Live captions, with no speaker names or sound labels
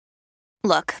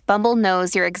Look, Bumble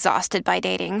knows you're exhausted by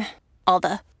dating. All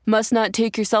the, must not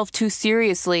take yourself too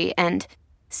seriously, and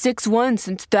 6'1"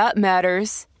 since that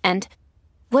matters. And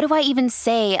what do I even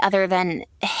say other than,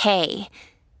 hey?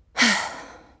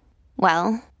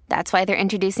 Well, that's why they're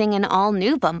introducing an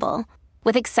all-new Bumble,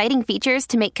 with exciting features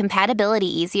to make compatibility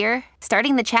easier,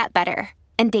 starting the chat better,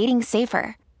 and dating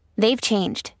safer. They've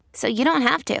changed, so you don't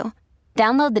have to.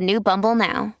 Download the new Bumble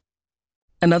now.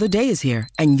 Another day is here,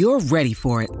 and you're ready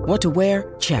for it. What to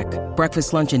wear? Check.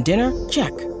 Breakfast, lunch, and dinner? Check.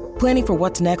 Planning for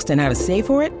what's next and how to save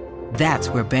for it? That's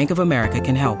where Bank of America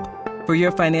can help. For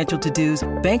your financial to-dos,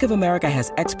 Bank of America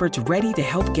has experts ready to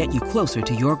help get you closer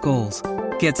to your goals.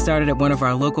 Get started at one of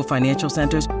our local financial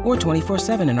centers or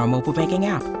 24/7 in our mobile banking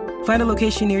app. Find a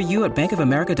location near you at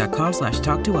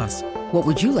bankofamerica.com/talktous. What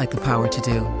would you like the power to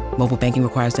do? Mobile banking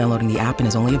requires downloading the app and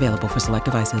is only available for select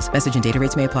devices. Message and data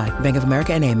rates may apply. Bank of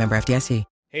America N.A., member FDIC.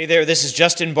 Hey there, this is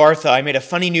Justin Bartha. I made a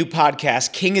funny new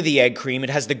podcast, King of the Egg Cream. It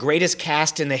has the greatest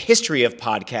cast in the history of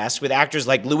podcasts with actors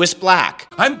like Louis Black.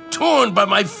 I'm torn by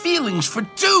my feelings for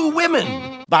two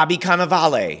women. Bobby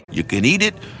Cannavale. You can eat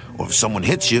it, or if someone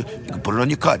hits you, you can put it on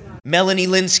your cut. Melanie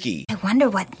Linsky. I wonder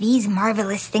what these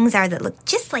marvelous things are that look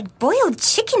just like boiled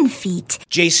chicken feet.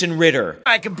 Jason Ritter.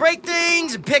 I can break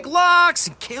things and pick locks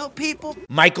and kill people.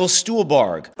 Michael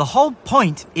Stuhlbarg. The whole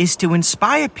point is to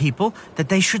inspire people that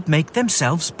they should make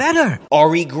themselves better.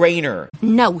 Ari Grainer.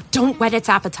 No, don't whet its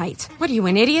appetite. What are you,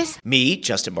 an idiot? Me,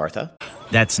 Justin Bartha.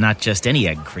 That's not just any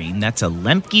egg cream, that's a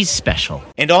Lemke's special.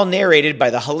 And all narrated by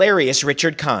the hilarious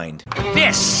Richard Kind.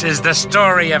 This is the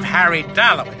story of Harry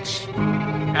Dalowitz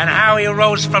and how he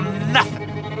rose from nothing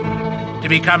to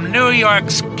become New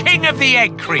York's King of the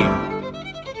Egg Cream.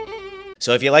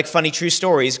 So if you like funny true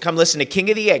stories, come listen to King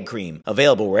of the Egg Cream,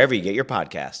 available wherever you get your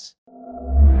podcasts.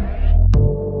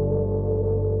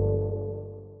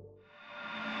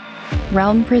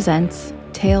 Realm presents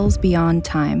Tales Beyond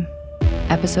Time,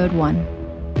 Episode 1.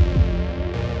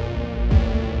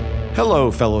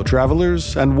 Hello, fellow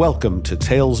travelers, and welcome to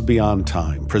Tales Beyond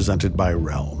Time, presented by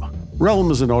Realm.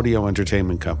 Realm is an audio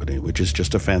entertainment company, which is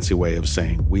just a fancy way of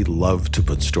saying we love to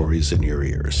put stories in your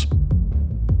ears.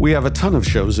 We have a ton of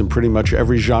shows in pretty much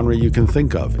every genre you can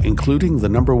think of, including the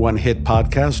 #1 hit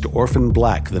podcast Orphan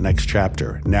Black: The Next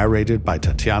Chapter, narrated by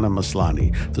Tatiana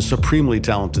Maslany, the supremely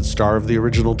talented star of the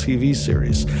original TV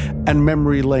series, and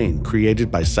Memory Lane,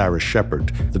 created by Sarah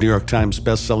Shepard, the New York Times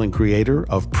bestselling creator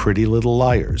of Pretty Little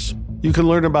Liars. You can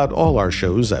learn about all our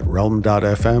shows at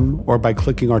realm.fm or by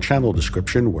clicking our channel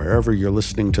description wherever you're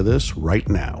listening to this right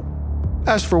now.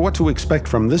 As for what to expect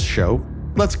from this show,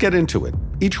 let's get into it.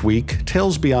 Each week,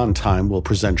 Tales Beyond Time will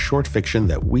present short fiction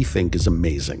that we think is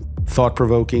amazing,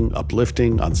 thought-provoking,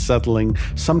 uplifting, unsettling,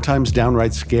 sometimes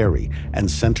downright scary, and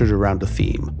centered around a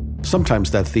theme. Sometimes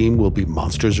that theme will be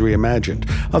monsters reimagined.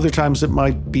 Other times it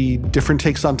might be different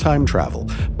takes on time travel.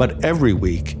 But every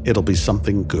week, it'll be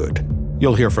something good.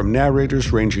 You'll hear from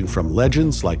narrators ranging from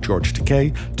legends like George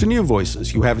Takei to new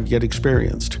voices you haven't yet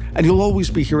experienced. And you'll always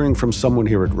be hearing from someone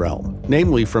here at Realm,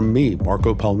 namely from me,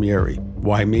 Marco Palmieri.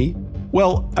 Why me?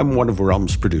 Well, I'm one of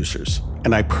Realm's producers,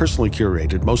 and I personally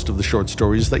curated most of the short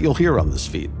stories that you'll hear on this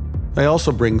feed. I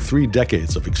also bring 3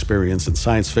 decades of experience in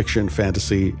science fiction,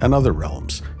 fantasy, and other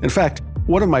realms. In fact,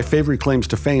 one of my favorite claims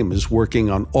to fame is working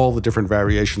on all the different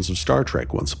variations of Star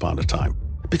Trek once upon a time.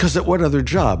 Because at what other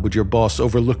job would your boss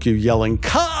overlook you yelling,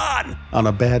 "Khan!" on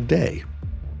a bad day?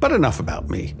 But enough about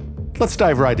me. Let's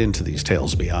dive right into these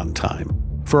Tales Beyond Time.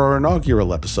 For our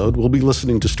inaugural episode, we'll be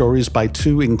listening to stories by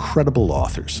 2 incredible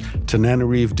authors,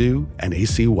 Tananarive Due and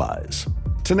A.C. Wise.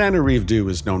 Tananarive Due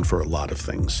is known for a lot of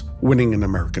things, winning an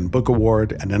American Book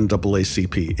Award, an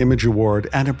NAACP Image Award,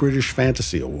 and a British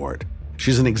Fantasy Award.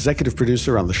 She's an executive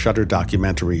producer on the Shudder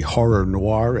documentary Horror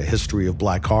Noir, A History of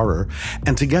Black Horror,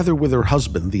 and together with her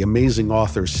husband, the amazing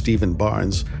author Stephen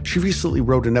Barnes, she recently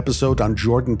wrote an episode on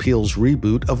Jordan Peele's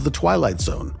reboot of The Twilight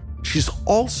Zone. She's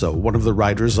also one of the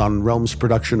writers on Realm's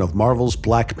production of Marvel's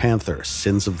Black Panther,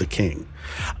 Sins of the King.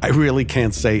 I really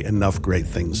can't say enough great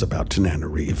things about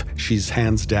Tananarive. She's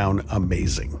hands down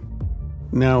amazing.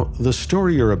 Now, the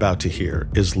story you're about to hear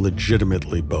is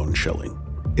legitimately bone-chilling.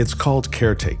 It's called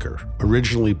Caretaker,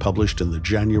 originally published in the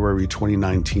January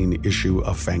 2019 issue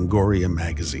of Fangoria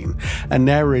magazine, and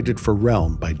narrated for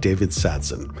Realm by David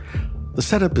Satzen. The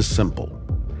setup is simple.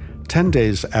 10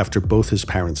 days after both his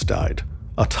parents died,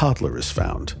 a toddler is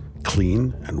found,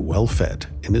 clean and well-fed,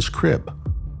 in his crib.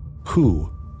 Who,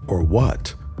 or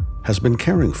what, has been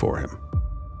caring for him?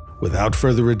 Without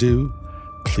further ado,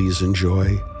 please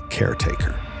enjoy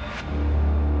Caretaker.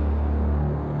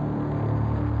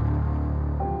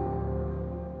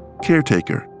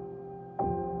 Caretaker.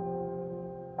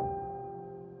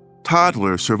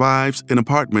 toddler survives in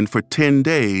apartment for 10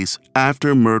 days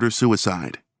after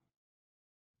murder-suicide.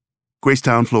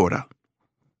 Gracetown, Florida.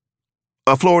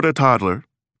 A Florida toddler,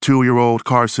 2-year-old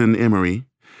Carson Emery,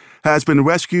 has been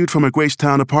rescued from a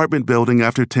Gracetown apartment building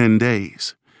after 10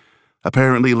 days,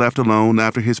 apparently left alone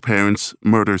after his parents'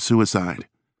 murder-suicide.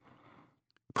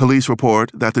 Police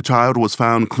report that the child was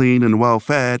found clean and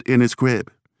well-fed in his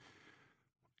crib.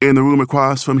 In the room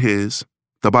across from his,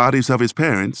 the bodies of his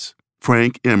parents,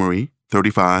 Frank Emery,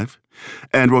 35,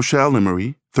 and Rochelle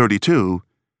Emery, 32,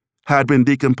 had been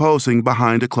decomposing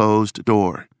behind a closed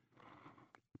door.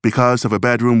 Because of a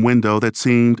bedroom window that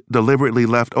seemed deliberately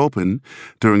left open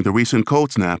during the recent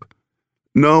cold snap,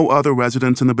 no other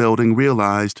residents in the building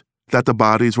realized that the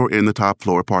bodies were in the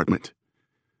top-floor apartment.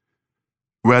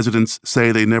 Residents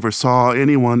say they never saw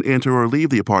anyone enter or leave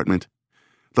the apartment.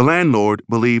 The landlord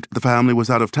believed the family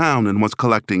was out of town and was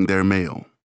collecting their mail.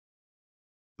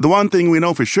 "The one thing we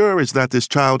know for sure is that this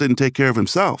child didn't take care of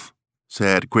himself,"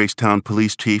 said Gracetown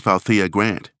Police Chief Althea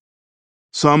Grant.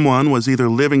 "Someone was either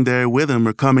living there with him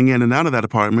or coming in and out of that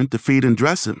apartment to feed and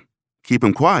dress him, keep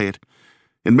him quiet,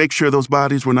 and make sure those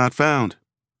bodies were not found."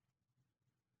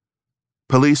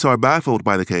 Police are baffled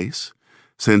by the case,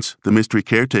 since the mystery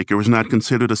caretaker was not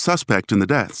considered a suspect in the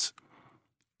deaths.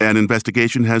 An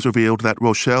investigation has revealed that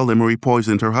Rochelle Emery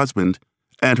poisoned her husband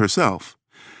and herself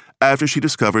after she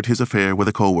discovered his affair with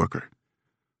a coworker.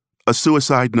 A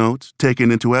suicide note taken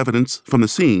into evidence from the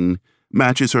scene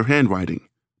matches her handwriting,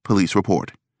 police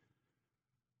report.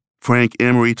 Frank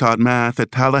Emery taught math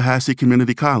at Tallahassee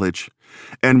Community College,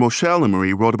 and Rochelle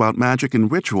Emery wrote about magic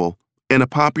and ritual in a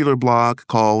popular blog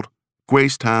called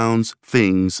Gracetown's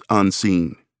Things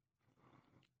Unseen.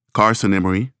 Carson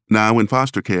Emery, now in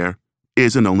foster care,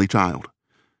 is an only child.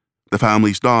 The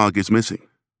family's dog is missing.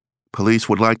 Police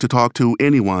would like to talk to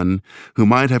anyone who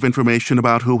might have information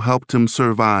about who helped him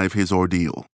survive his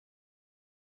ordeal.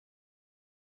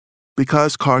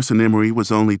 Because Carson Emery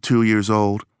was only 2 years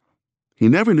old, he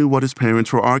never knew what his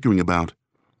parents were arguing about.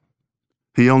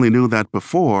 He only knew that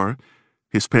before,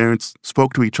 his parents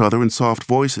spoke to each other in soft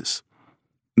voices.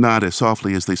 Not as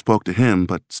softly as they spoke to him,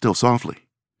 but still softly.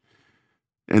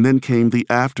 And then came the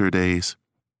after days,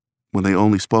 when they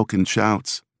only spoke in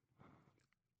shouts.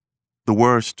 The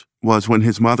worst was when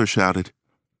his mother shouted,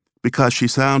 because she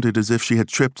sounded as if she had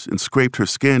tripped and scraped her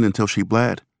skin until she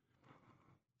bled.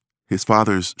 His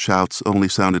father's shouts only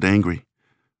sounded angry,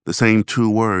 the same 2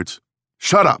 words,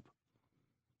 "Shut up!"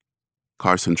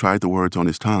 Carson tried the words on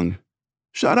his tongue,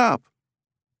 "Shut up!"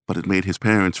 But it made his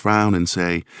parents frown and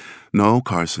say, "No,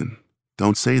 Carson,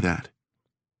 don't say that,"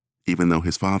 even though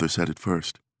his father said it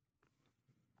first.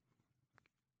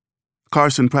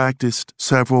 Carson practiced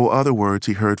several other words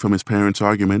he heard from his parents'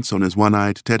 arguments on his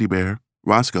one-eyed teddy bear,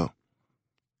 Roscoe.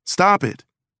 "Stop it!"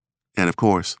 And of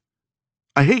course,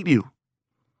 "I hate you!"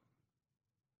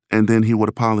 And then he would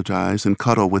apologize and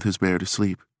cuddle with his bear to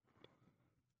sleep.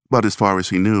 But as far as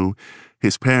he knew,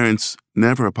 his parents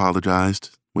never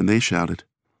apologized when they shouted.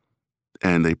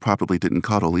 And they probably didn't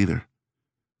cuddle either.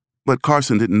 But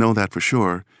Carson didn't know that for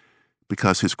sure,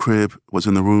 because his crib was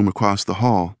in the room across the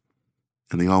hall,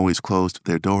 and they always closed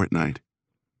their door at night.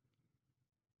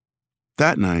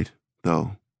 That night,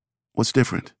 though, was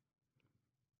different.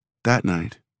 That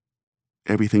night,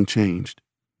 everything changed.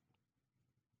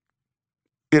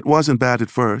 It wasn't bad at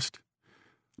first.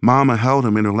 Mama held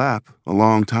him in her lap a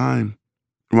long time,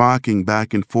 rocking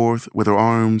back and forth with her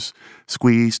arms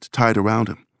squeezed tight around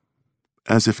him,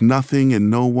 as if nothing and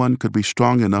no one could be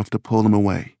strong enough to pull him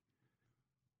away.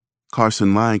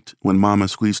 Carson liked when Mama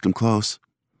squeezed him close.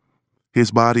 His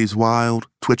body's wild,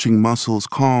 twitching muscles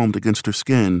calmed against her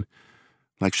skin,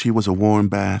 like she was a warm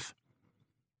bath.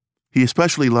 He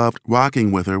especially loved rocking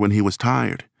with her when he was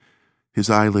tired, his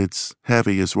eyelids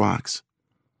heavy as rocks.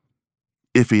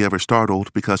 If he ever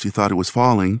startled because he thought it was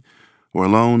falling, or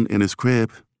alone in his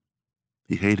crib,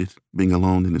 he hated being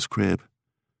alone in his crib.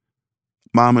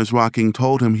 Mama's rocking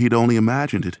told him he'd only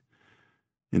imagined it,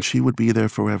 and she would be there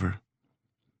forever.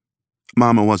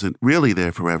 Mama wasn't really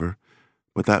there forever,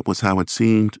 but that was how it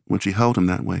seemed when she held him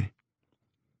that way.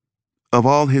 Of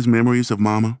all his memories of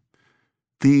Mama,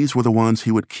 these were the ones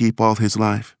he would keep all his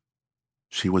life.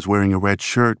 She was wearing a red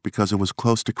shirt because it was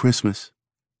close to Christmas.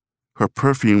 Her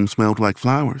perfume smelled like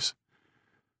flowers.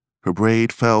 Her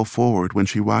braid fell forward when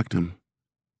she rocked him,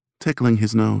 tickling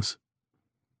his nose.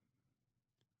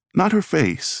 Not her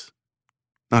face,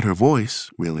 not her voice,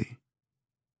 really.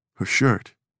 Her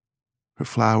shirt, her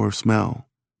flower smell,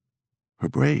 her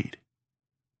braid.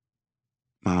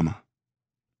 Mama.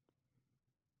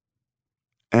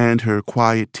 And her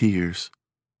quiet tears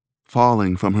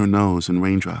falling from her nose in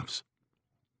raindrops.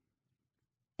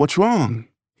 "What's wrong?"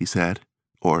 he said,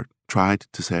 or tried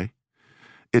to say.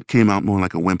 It came out more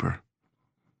like a whimper.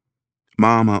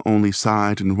 Mama only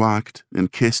sighed and rocked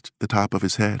and kissed the top of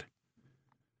his head.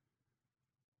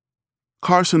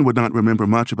 Carson would not remember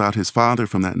much about his father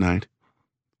from that night.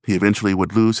 He eventually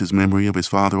would lose his memory of his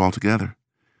father altogether.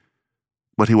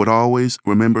 But he would always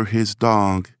remember his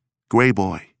dog, Gray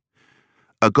Boy,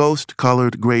 a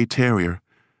ghost-colored gray terrier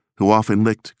who often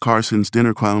licked Carson's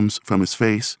dinner crumbs from his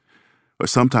face or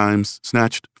sometimes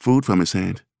snatched food from his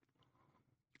hand.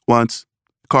 Once,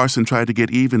 Carson tried to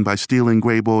get even by stealing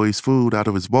Gray Boy's food out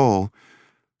of his bowl,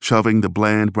 shoving the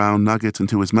bland brown nuggets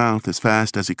into his mouth as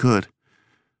fast as he could.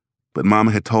 But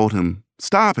Mama had told him,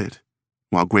 "Stop it,"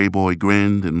 while Gray Boy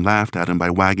grinned and laughed at him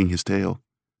by wagging his tail.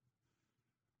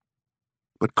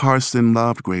 But Carson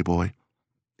loved Gray Boy,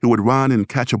 who would run and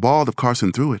catch a ball if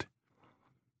Carson threw it.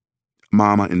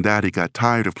 Mama and Daddy got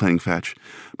tired of playing fetch,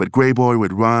 but Gray Boy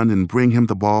would run and bring him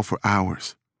the ball for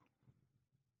hours.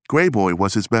 Gray Boy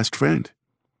was his best friend.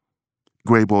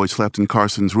 Gray Boy slept in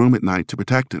Carson's room at night to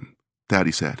protect him,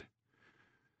 Daddy said.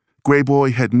 Gray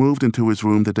Boy had moved into his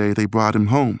room the day they brought him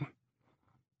home.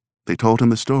 They told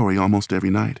him the story almost every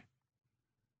night.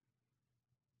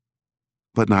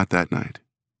 But not that night.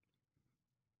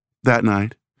 That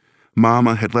night,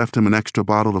 Mama had left him an extra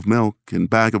bottle of milk and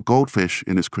bag of goldfish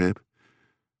in his crib,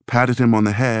 patted him on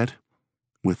the head,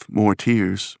 with more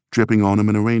tears dripping on him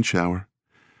in a rain shower,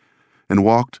 and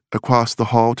walked across the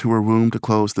hall to her room to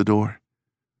close the door.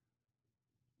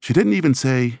 She didn't even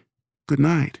say, "Good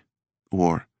night,"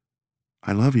 or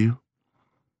 "I love you,"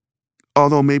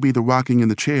 although maybe the rocking in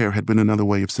the chair had been another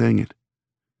way of saying it.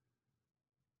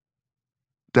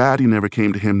 Daddy never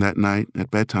came to him that night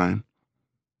at bedtime.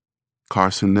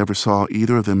 Carson never saw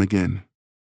either of them again.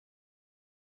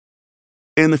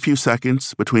 In the few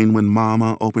seconds between when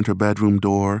Mama opened her bedroom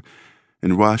door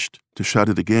and rushed to shut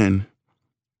it again,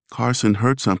 Carson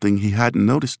heard something he hadn't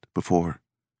noticed before.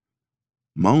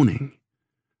 Moaning.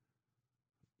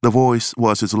 The voice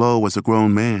was as low as a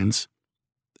grown man's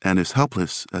and as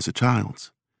helpless as a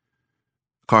child's.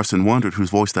 Carson wondered whose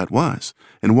voice that was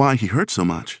and why he hurt so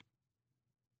much.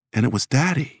 And it was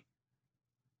Daddy.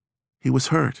 He was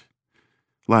hurt,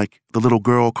 like the little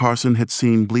girl Carson had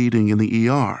seen bleeding in the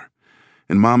ER,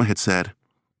 and Mama had said,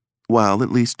 "Well,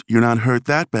 at least you're not hurt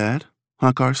that bad,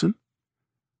 huh, Carson?"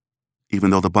 Even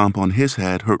though the bump on his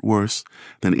head hurt worse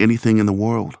than anything in the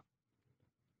world.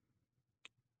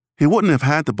 He wouldn't have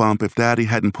had the bump if Daddy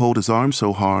hadn't pulled his arm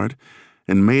so hard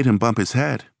and made him bump his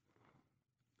head.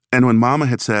 And when Mama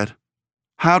had said,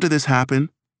 "How did this happen?"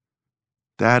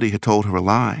 Daddy had told her a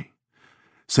lie,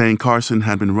 saying Carson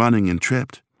had been running and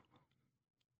tripped.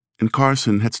 And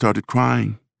Carson had started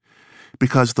crying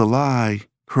because the lie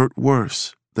hurt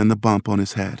worse than the bump on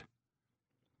his head.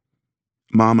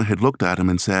 Mama had looked at him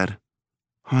and said,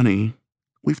 "Honey,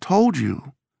 we've told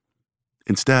you,"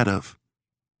 instead of,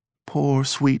 "Poor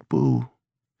sweet Boo."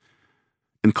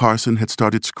 And Carson had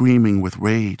started screaming with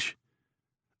rage.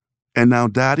 And now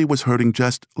Daddy was hurting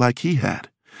just like he had,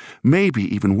 maybe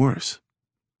even worse.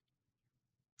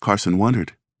 Carson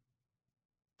wondered,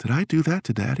 did I do that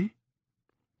to Daddy?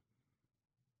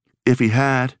 If he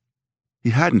had,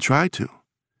 he hadn't tried to.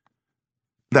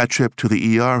 That trip to the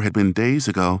ER had been days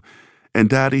ago, and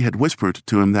Daddy had whispered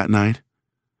to him that night,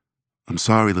 "I'm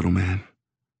sorry, little man.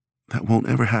 That won't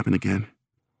ever happen again."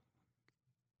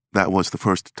 That was the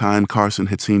first time Carson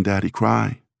had seen Daddy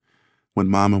cry, when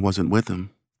Mama wasn't with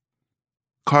him.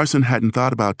 Carson hadn't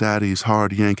thought about Daddy's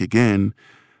hard yank again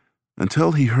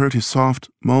until he heard his soft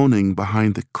moaning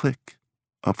behind the click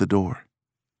of the door.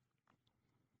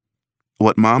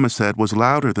 What Mama said was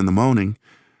louder than the moaning,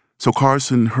 so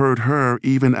Carson heard her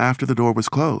even after the door was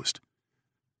closed.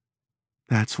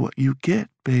 "That's what you get,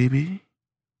 baby.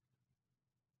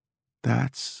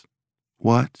 That's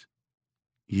what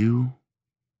you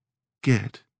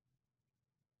get,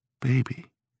 baby."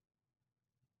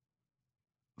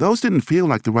 Those didn't feel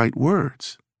like the right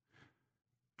words.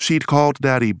 She'd called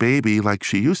Daddy baby like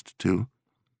she used to,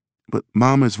 but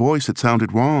Mama's voice had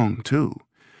sounded wrong, too,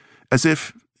 as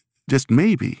if, just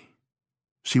maybe,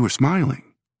 she were smiling.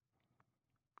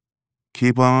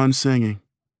 "Keep on singing.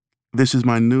 This is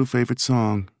my new favorite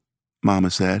song," Mama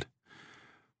said,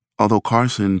 although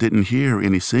Carson didn't hear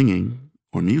any singing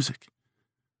or music.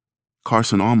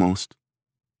 Carson almost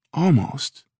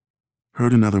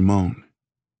heard another moan.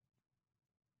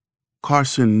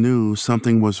 Carson knew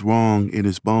something was wrong in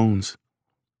his bones,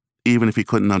 even if he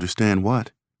couldn't understand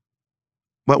what.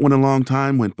 But when a long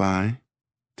time went by,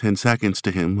 10 seconds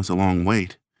to him was a long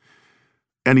wait,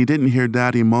 and he didn't hear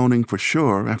Daddy moaning for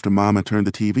sure after Mama turned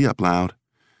the TV up loud,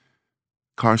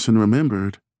 Carson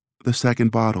remembered the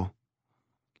second bottle.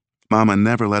 Mama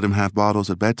never let him have bottles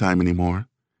at bedtime anymore,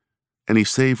 and he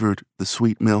savored the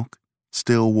sweet milk,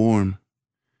 still warm.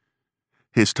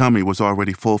 His tummy was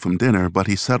already full from dinner, but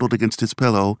he settled against his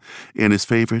pillow in his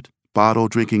favorite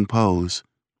bottle-drinking pose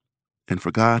and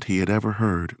forgot he had ever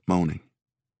heard moaning.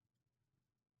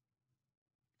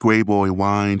 Gray Boy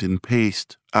whined and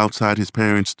paced outside his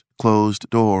parents' closed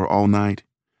door all night.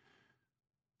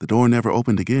 The door never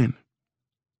opened again,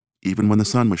 even when the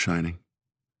sun was shining.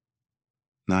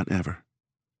 Not ever.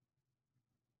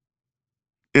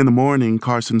 In the morning,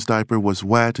 Carson's diaper was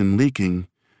wet and leaking,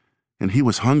 and he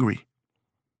was hungry.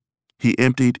 He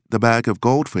emptied the bag of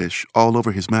goldfish all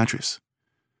over his mattress.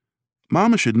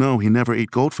 Mama should know he never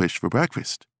ate goldfish for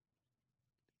breakfast.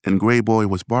 And Gray Boy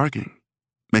was barking,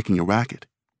 making a racket.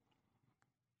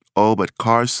 Oh, but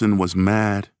Carson was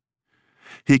mad.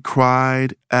 He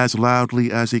cried as loudly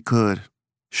as he could,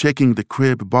 shaking the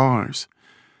crib bars,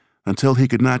 until he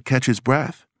could not catch his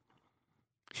breath.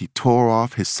 He tore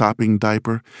off his sopping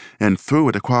diaper and threw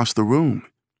it across the room,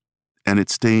 and it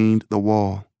stained the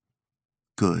wall.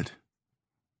 Good.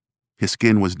 His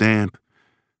skin was damp,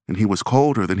 and he was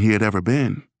colder than he had ever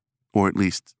been, or at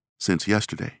least since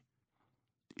yesterday.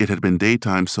 It had been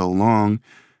daytime so long,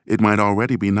 it might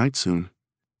already be night soon.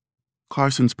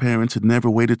 Carson's parents had never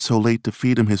waited so late to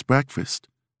feed him his breakfast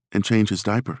and change his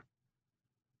diaper.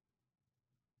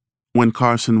 When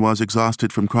Carson was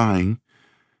exhausted from crying,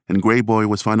 and Gray Boy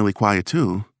was finally quiet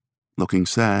too, looking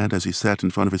sad as he sat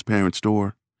in front of his parents'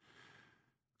 door,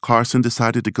 Carson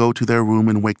decided to go to their room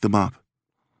and wake them up.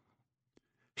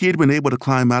 He had been able to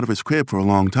climb out of his crib for a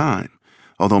long time,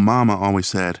 although Mama always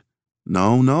said,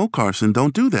 No, Carson,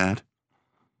 don't do that."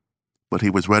 But he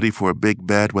was ready for a big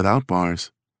bed without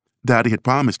bars. Daddy had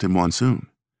promised him one soon.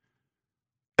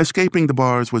 Escaping the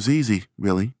bars was easy,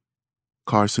 really.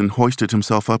 Carson hoisted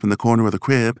himself up in the corner of the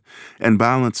crib and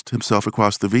balanced himself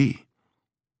across the V.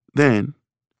 Then,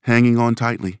 hanging on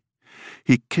tightly,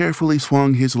 he carefully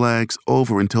swung his legs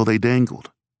over until they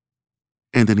dangled.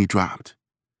 And then he dropped.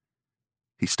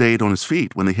 He stayed on his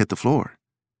feet when they hit the floor.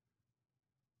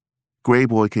 Gray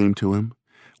Boy came to him,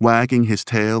 wagging his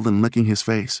tail and licking his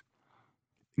face.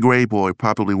 Gray Boy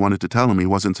probably wanted to tell him he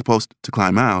wasn't supposed to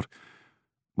climb out,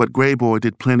 but Gray Boy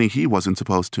did plenty he wasn't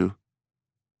supposed to.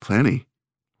 Plenty.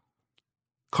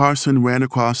 Carson ran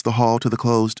across the hall to the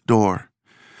closed door,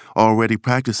 already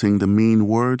practicing the mean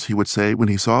words he would say when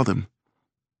he saw them.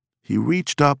 He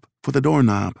reached up for the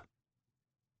doorknob,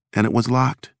 and it was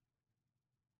locked.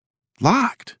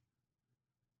 Locked!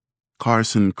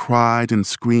 Carson cried and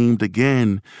screamed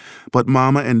again, but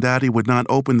Mama and Daddy would not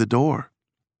open the door.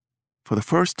 For the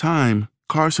first time,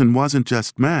 Carson wasn't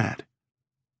just mad.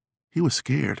 He was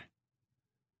scared.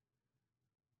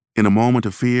 In a moment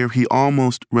of fear, he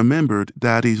almost remembered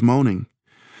Daddy's moaning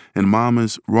and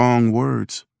Mama's wrong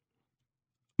words.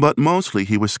 But mostly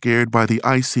he was scared by the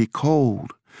icy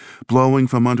cold blowing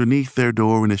from underneath their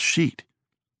door in a sheet,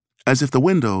 as if the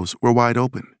windows were wide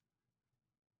open.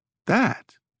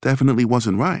 That definitely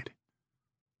wasn't right.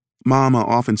 Mama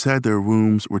often said their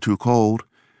rooms were too cold,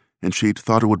 and she'd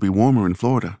thought it would be warmer in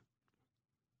Florida.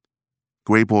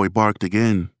 Gray Boy barked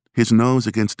again, his nose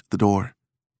against the door.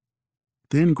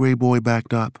 Then Gray Boy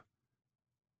backed up.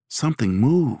 Something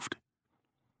moved.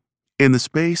 In the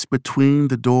space between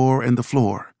the door and the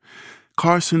floor,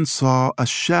 Carson saw a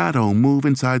shadow move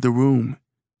inside the room.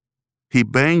 He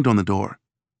banged on the door.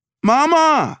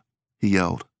 "Mama!" he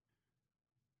yelled.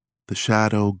 The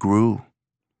shadow grew.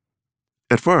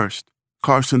 At first,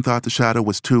 Carson thought the shadow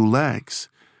was 2 legs,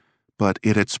 but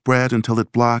it had spread until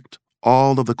it blocked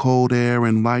all of the cold air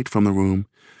and light from the room,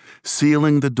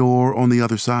 sealing the door on the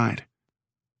other side.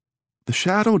 The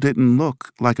shadow didn't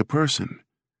look like a person.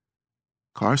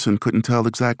 Carson couldn't tell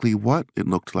exactly what it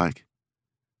looked like.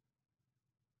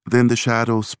 Then the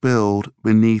shadow spilled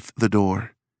beneath the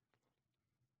door.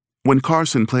 When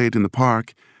Carson played in the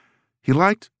park, he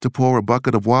liked to pour a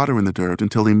bucket of water in the dirt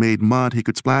until he made mud he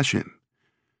could splash in.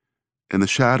 And the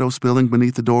shadow spilling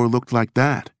beneath the door looked like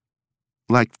that,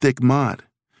 like thick mud,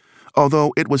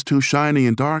 although it was too shiny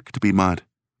and dark to be mud.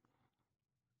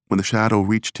 When the shadow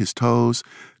reached his toes,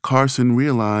 Carson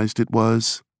realized it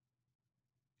was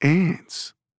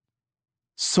ants.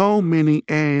 So many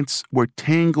ants were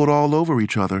tangled all over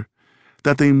each other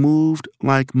that they moved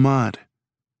like mud.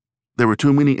 There were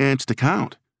too many ants to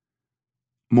count.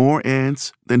 More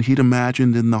ants than he'd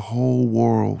imagined in the whole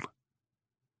world.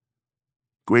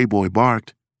 Gray Boy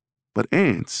barked, but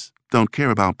ants don't care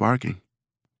about barking.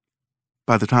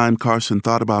 By the time Carson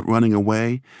thought about running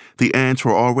away, the ants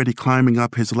were already climbing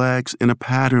up his legs in a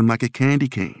pattern like a candy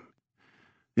cane.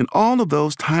 and all of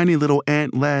those tiny little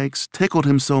ant legs tickled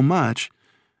him so much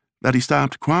that he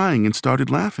stopped crying and started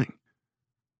laughing.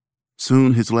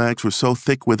 Soon his legs were so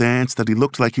thick with ants that he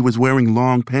looked like he was wearing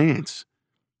long pants.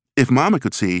 If Mama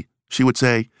could see, she would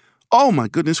say, "Oh, my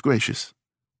goodness gracious."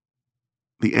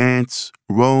 The ants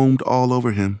roamed all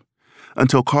over him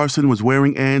until Carson was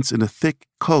wearing ants in a thick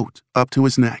coat up to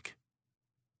his neck.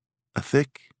 A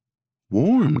thick,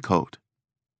 warm coat.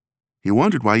 He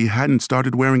wondered why he hadn't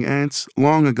started wearing ants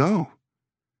long ago.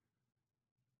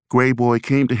 Gray Boy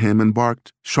came to him and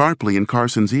barked sharply in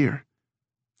Carson's ear.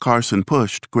 Carson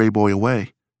pushed Gray Boy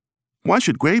away. Why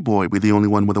should Gray Boy be the only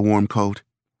one with a warm coat?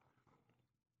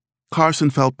 Carson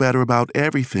felt better about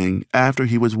everything after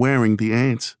he was wearing the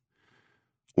ants.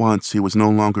 Once he was no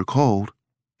longer cold,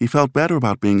 he felt better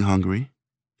about being hungry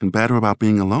and better about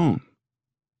being alone.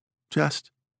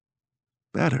 Just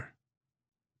better.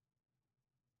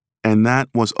 And that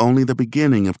was only the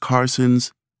beginning of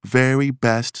Carson's very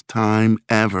best time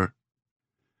ever.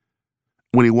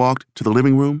 When he walked to the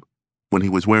living room, when he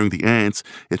was wearing the ants,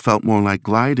 it felt more like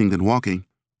gliding than walking.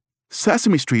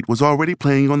 Sesame Street was already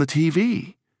playing on the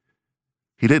TV.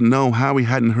 He didn't know how he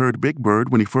hadn't heard Big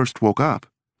Bird when he first woke up.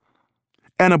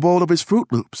 And a bowl of his Fruit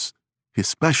Loops, his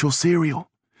special cereal,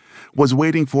 was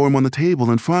waiting for him on the table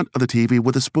in front of the TV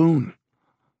with a spoon.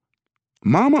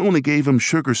 Mama only gave him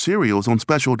sugar cereals on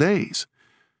special days,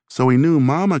 so he knew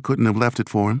Mama couldn't have left it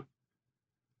for him.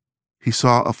 He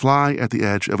saw a fly at the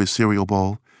edge of his cereal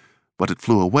bowl, but it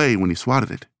flew away when he swatted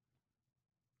it.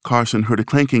 Carson heard a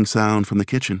clanking sound from the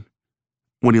kitchen.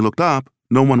 When he looked up,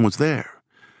 no one was there,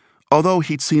 although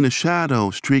he'd seen a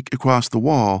shadow streak across the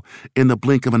wall in the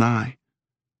blink of an eye.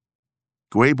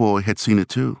 Gray Boy had seen it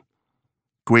too.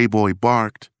 Gray Boy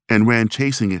barked and ran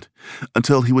chasing it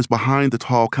until he was behind the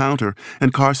tall counter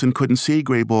and Carson couldn't see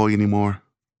Gray Boy anymore.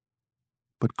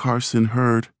 But Carson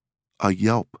heard a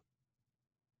yelp.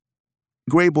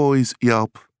 Gray Boy's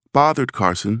yelp bothered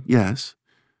Carson, yes,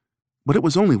 but it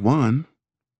was only one.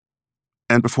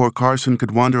 And before Carson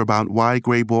could wonder about why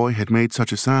Gray Boy had made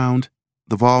such a sound,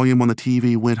 the volume on the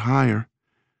TV went higher,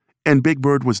 and Big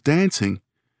Bird was dancing,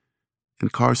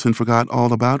 and Carson forgot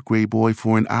all about Gray Boy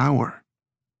for an hour,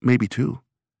 maybe two.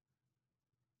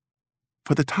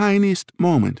 For the tiniest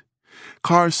moment,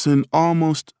 Carson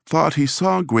almost thought he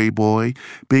saw Gray Boy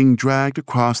being dragged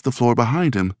across the floor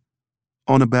behind him,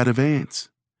 on a bed of ants.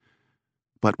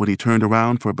 But when he turned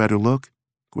around for a better look,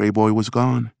 Gray Boy was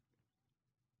gone.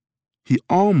 He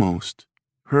almost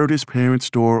heard his parents'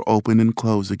 door open and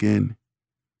close again.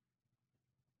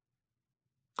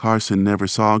 Carson never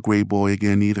saw Gray Boy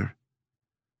again either,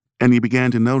 and he began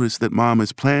to notice that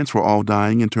Mama's plants were all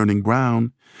dying and turning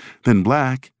brown, then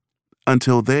black,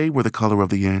 until they were the color of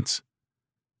the ants.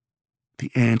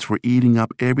 The ants were eating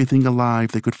up everything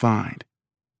alive they could find.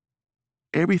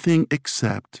 Everything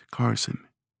except Carson.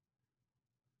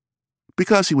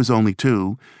 Because he was only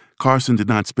 2, Carson did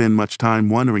not spend much time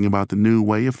wondering about the new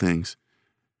way of things,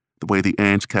 the way the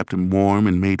ants kept him warm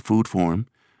and made food for him,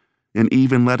 and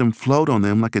even let him float on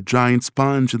them like a giant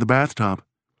sponge in the bathtub.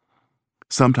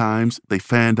 Sometimes they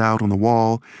fanned out on the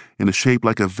wall in a shape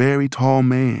like a very tall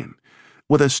man,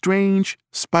 with a strange,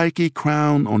 spiky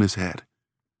crown on his head.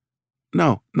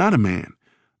 No, not a man.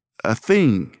 A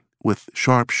thing with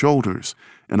sharp shoulders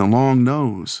and a long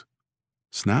nose.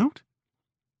 Snout?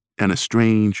 And a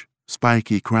strange,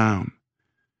 spiky crown.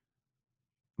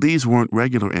 These weren't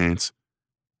regular ants.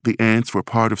 The ants were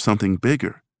part of something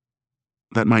bigger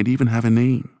that might even have a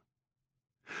name.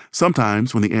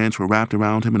 Sometimes, when the ants were wrapped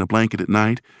around him in a blanket at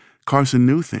night, Carson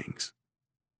knew things.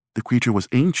 The creature was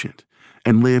ancient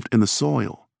and lived in the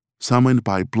soil, summoned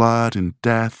by blood and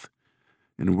death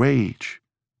and rage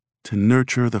to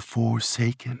nurture the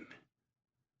forsaken.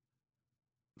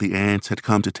 The ants had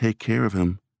come to take care of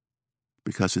him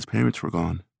because his parents were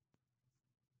gone.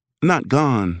 Not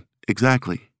gone,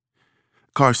 exactly.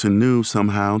 Carson knew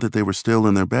somehow that they were still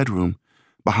in their bedroom,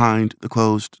 behind the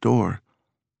closed door,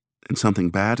 and something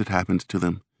bad had happened to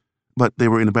them, but they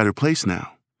were in a better place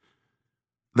now.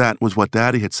 That was what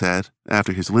Daddy had said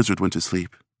after his lizard went to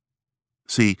sleep.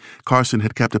 See, Carson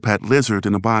had kept a pet lizard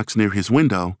in a box near his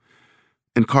window,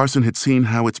 and Carson had seen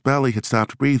how its belly had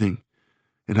stopped breathing,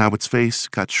 and how its face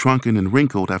got shrunken and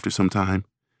wrinkled after some time.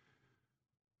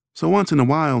 So once in a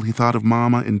while he thought of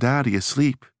Mama and Daddy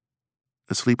asleep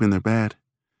in their bed,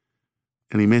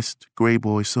 and he missed Gray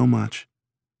Boy so much,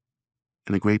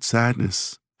 and a great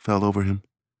sadness fell over him.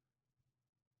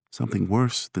 Something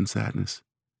worse than sadness.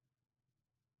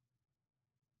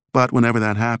 But whenever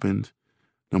that happened,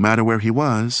 no matter where he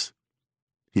was,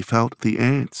 he felt the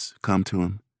ants come to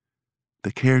him,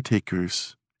 the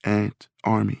caretaker's ant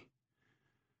army.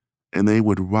 and they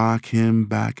would rock him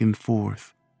back and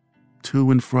forth,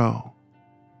 to and fro,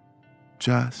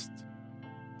 just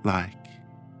like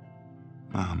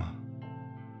Mama.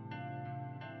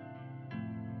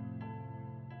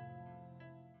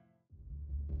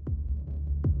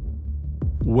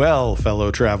 Well,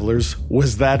 fellow travelers,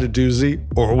 was that a doozy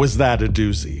or was that a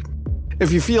doozy?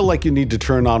 If you feel like you need to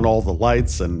turn on all the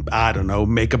lights and, I don't know,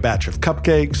 make a batch of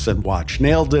cupcakes and watch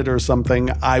Nailed It or something,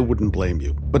 I wouldn't blame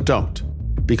you. But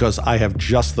don't, because I have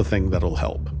just the thing that'll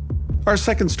help. Our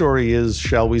second story is,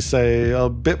 shall we say, a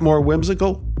bit more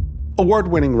whimsical.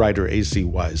 Award-winning writer A.C.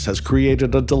 Wise has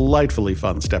created a delightfully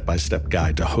fun step-by-step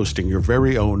guide to hosting your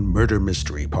very own murder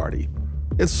mystery party.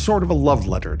 It's sort of a love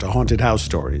letter to haunted house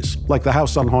stories, like The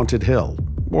House on Haunted Hill,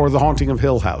 or The Haunting of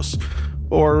Hill House,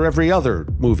 or every other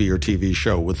movie or TV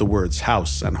show with the words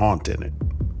house and haunt in it.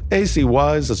 A.C.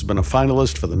 Wise has been a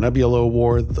finalist for the Nebula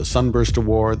Award, the Sunburst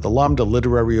Award, the Lambda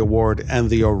Literary Award, and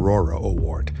the Aurora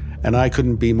Award, and I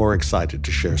couldn't be more excited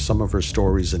to share some of her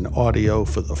stories in audio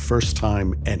for the first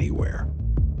time anywhere.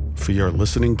 For your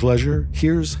listening pleasure,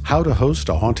 here's How to Host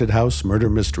a Haunted House Murder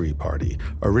Mystery Party,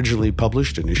 originally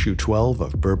published in issue 12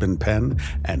 of Bourbon Pen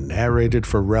and narrated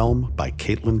for Realm by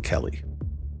Caitlin Kelly.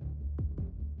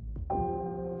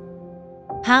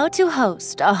 How to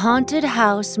Host a Haunted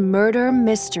House Murder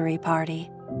Mystery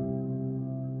Party.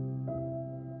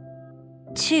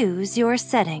 Choose your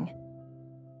setting.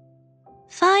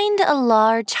 Find a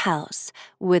large house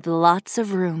with lots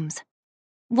of rooms.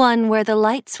 One where the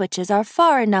light switches are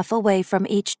far enough away from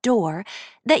each door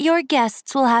that your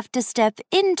guests will have to step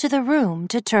into the room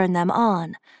to turn them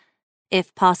on.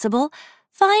 If possible,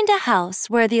 find a house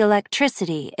where the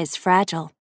electricity is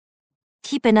fragile.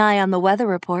 Keep an eye on the weather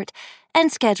report and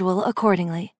schedule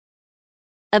accordingly.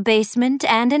 A basement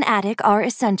and an attic are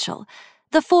essential,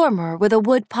 the former with a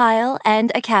wood pile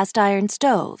and a cast iron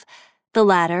stove, the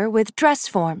latter with dress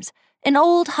forms, an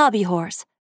old hobby horse,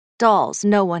 dolls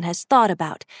no one has thought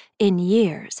about in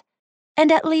years,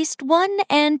 and at least one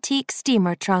antique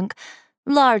steamer trunk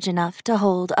large enough to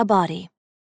hold a body.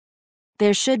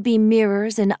 There should be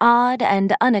mirrors in odd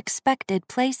and unexpected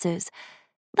places.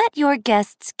 Let your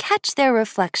guests catch their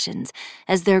reflections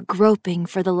as they're groping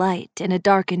for the light in a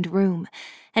darkened room,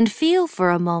 and feel for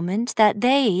a moment that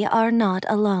they are not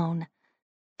alone.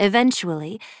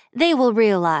 Eventually, they will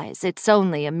realize it's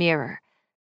only a mirror.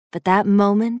 But that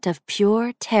moment of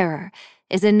pure terror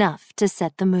is enough to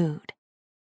set the mood.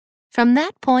 From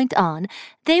that point on,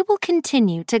 they will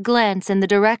continue to glance in the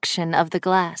direction of the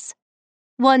glass,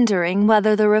 wondering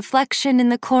whether the reflection in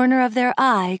the corner of their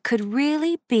eye could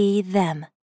really be them.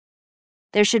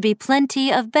 There should be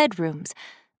plenty of bedrooms,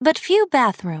 but few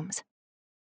bathrooms.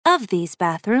 Of these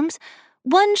bathrooms,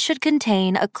 one should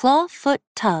contain a clawfoot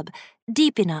tub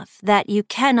deep enough that you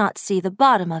cannot see the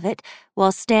bottom of it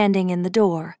while standing in the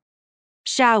door.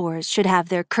 Showers should have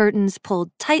their curtains pulled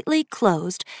tightly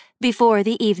closed before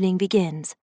the evening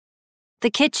begins. The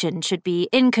kitchen should be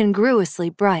incongruously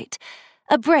bright,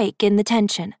 a break in the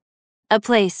tension, a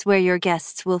place where your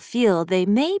guests will feel they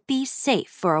may be safe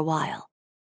for a while.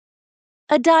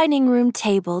 A dining room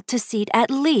table to seat at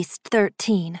least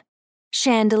 13,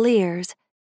 chandeliers,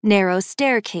 narrow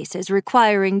staircases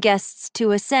requiring guests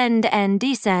to ascend and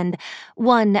descend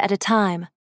one at a time.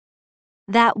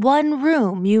 That one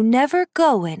room you never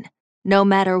go in, no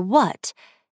matter what,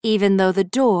 even though the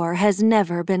door has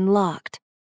never been locked.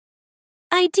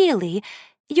 Ideally,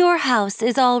 your house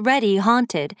is already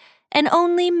haunted and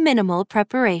only minimal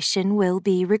preparation will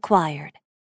be required.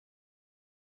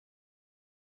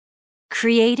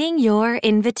 Creating your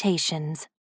invitations.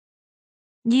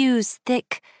 Use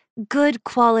thick, good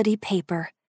quality paper.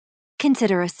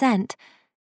 Consider a scent.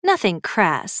 Nothing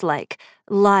crass like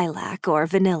lilac or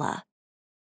vanilla.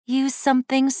 Use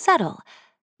something subtle,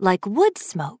 like wood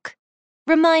smoke,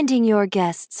 reminding your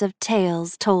guests of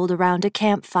tales told around a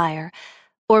campfire,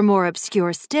 or more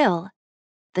obscure still,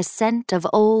 the scent of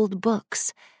old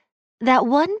books. That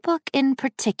one book in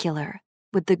particular,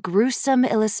 with the gruesome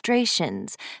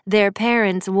illustrations their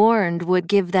parents warned would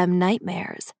give them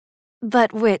nightmares,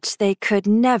 but which they could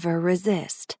never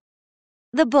resist.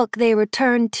 The book they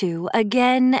returned to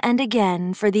again and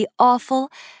again for the awful,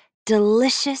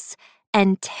 delicious,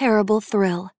 and terrible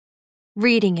thrill,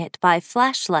 reading it by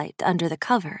flashlight under the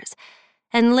covers,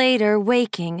 and later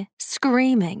waking,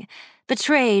 screaming,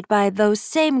 betrayed by those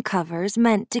same covers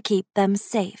meant to keep them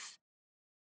safe.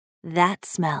 That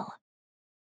smell.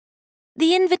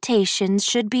 The invitations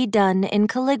should be done in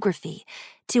calligraphy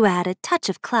to add a touch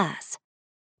of class.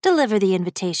 Deliver the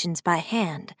invitations by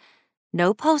hand.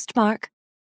 No postmark,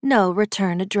 no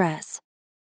return address.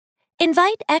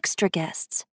 Invite extra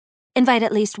guests. Invite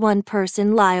at least one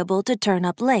person liable to turn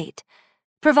up late.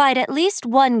 Provide at least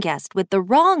one guest with the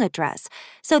wrong address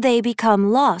so they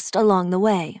become lost along the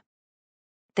way.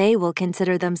 They will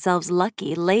consider themselves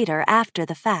lucky later after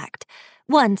the fact,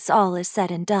 once all is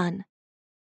said and done.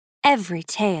 Every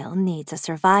tale needs a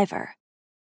survivor.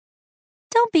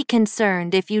 Don't be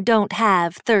concerned if you don't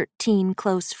have 13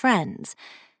 close friends.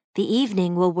 The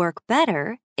evening will work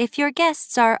better if your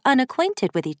guests are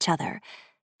unacquainted with each other,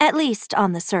 at least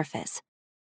on the surface.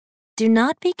 Do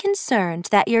not be concerned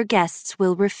that your guests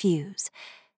will refuse.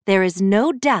 There is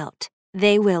no doubt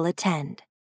they will attend.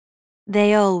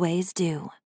 They always do.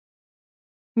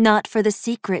 Not for the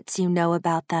secrets you know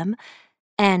about them,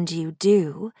 and you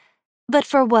do, but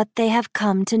for what they have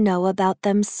come to know about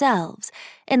themselves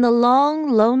in the long,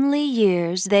 lonely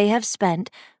years they have spent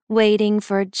waiting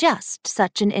for just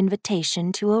such an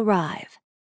invitation to arrive.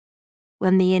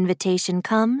 When the invitation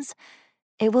comes,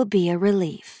 it will be a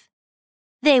relief.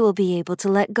 They will be able to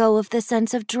let go of the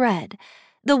sense of dread,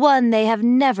 the one they have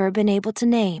never been able to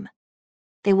name.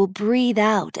 They will breathe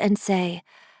out and say,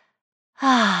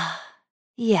 "Ah,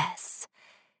 yes,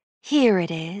 here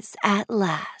it is at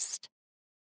last."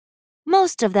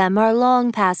 Most of them are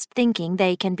long past thinking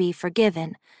they can be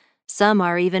forgiven. Some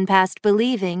are even past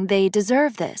believing they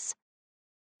deserve this.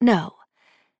 No,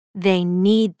 they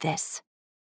need this.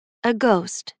 A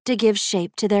ghost to give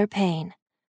shape to their pain.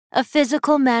 A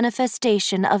physical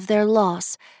manifestation of their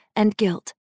loss and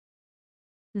guilt.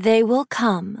 They will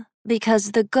come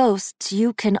because the ghosts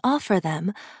you can offer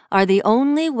them are the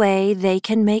only way they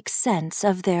can make sense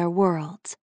of their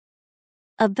worlds.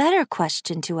 A better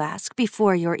question to ask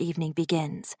before your evening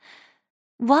begins: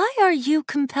 why are you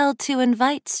compelled to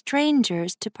invite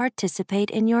strangers to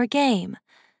participate in your game?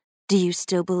 Do you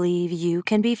still believe you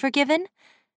can be forgiven?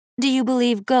 Do you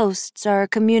believe ghosts are a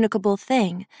communicable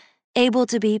thing, able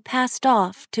to be passed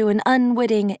off to an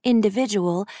unwitting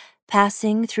individual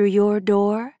passing through your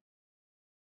door?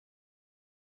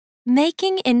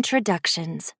 Making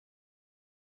introductions.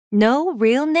 No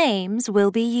real names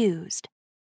will be used.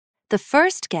 The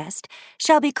first guest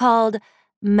shall be called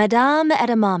Madame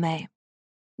Edamame.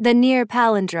 The near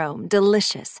palindrome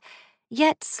delicious,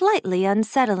 yet slightly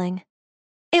unsettling.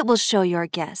 It will show your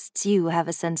guests you have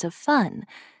a sense of fun.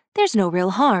 There's no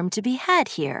real harm to be had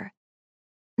here.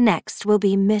 Next will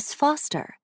be Miss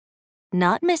Foster.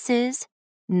 Not Mrs.,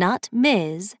 not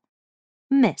Ms.,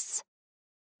 Miss.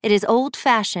 It is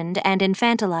old-fashioned and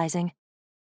infantilizing.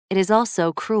 It is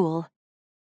also cruel.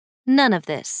 None of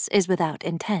this is without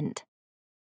intent.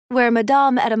 Where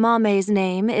Madame Edamame's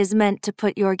name is meant to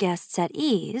put your guests at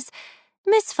ease,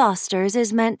 Miss Foster's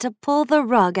is meant to pull the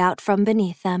rug out from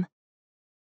beneath them.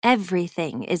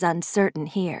 Everything is uncertain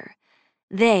here.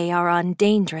 They are on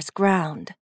dangerous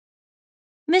ground.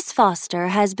 Miss Foster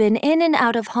has been in and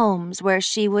out of homes where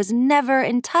she was never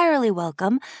entirely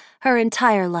welcome her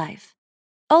entire life.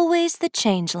 Always the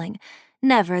changeling,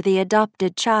 never the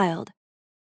adopted child.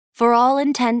 For all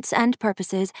intents and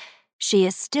purposes, she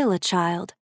is still a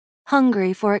child,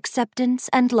 hungry for acceptance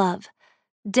and love,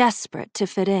 desperate to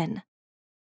fit in.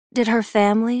 Did her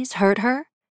families hurt her?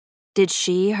 Did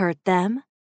she hurt them?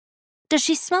 Does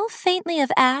she smell faintly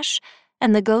of ash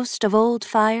and the ghost of old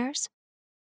fires?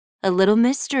 A little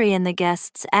mystery in the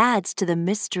guests adds to the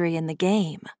mystery in the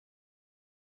game.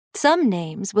 Some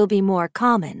names will be more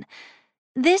common.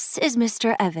 This is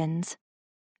Mr. Evans.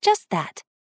 Just that.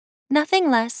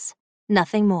 Nothing less,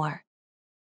 nothing more.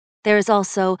 There is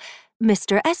also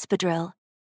Mr. Espadrille,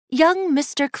 young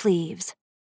Mr. Cleves,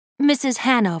 Mrs.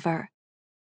 Hanover,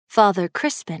 Father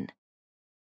Crispin,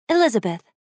 Elizabeth,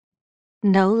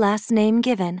 no last name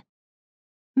given,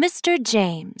 Mr.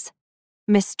 James,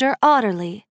 Mr.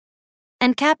 Otterly,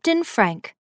 and Captain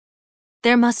Frank.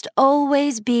 There must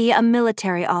always be a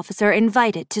military officer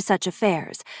invited to such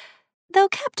affairs, though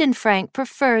Captain Frank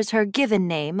prefers her given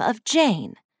name of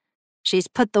Jane. She's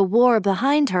put the war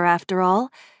behind her after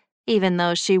all, even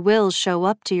though she will show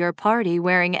up to your party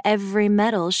wearing every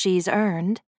medal she's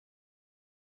earned.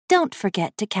 Don't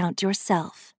forget to count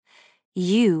yourself.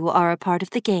 You are a part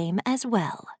of the game as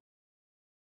well.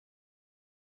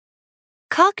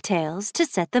 Cocktails to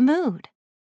set the mood.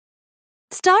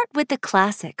 Start with the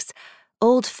classics,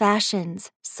 old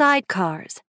fashions,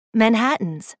 sidecars,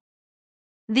 Manhattans.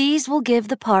 These will give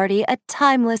the party a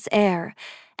timeless air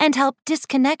and help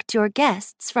disconnect your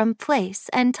guests from place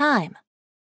and time.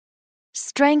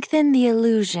 Strengthen the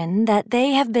illusion that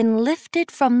they have been lifted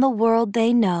from the world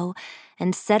they know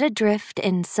and set adrift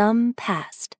in some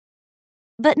past.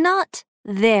 But not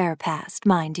their past,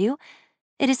 mind you.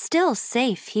 It is still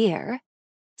safe here.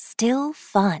 Still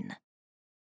fun.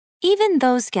 Even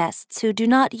those guests who do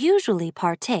not usually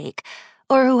partake,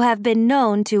 or who have been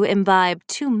known to imbibe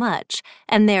too much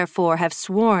and therefore have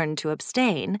sworn to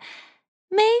abstain,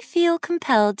 may feel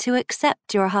compelled to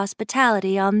accept your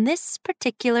hospitality on this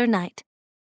particular night.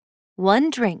 One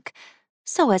drink,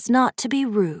 so as not to be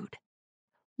rude.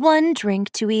 One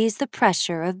drink to ease the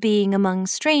pressure of being among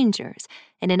strangers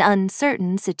in an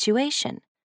uncertain situation.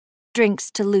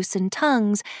 Drinks to loosen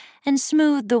tongues and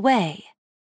smooth the way.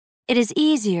 It is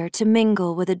easier to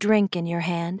mingle with a drink in your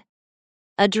hand.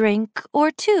 A drink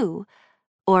or two,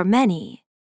 or many,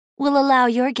 will allow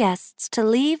your guests to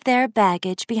leave their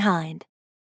baggage behind,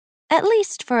 at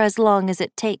least for as long as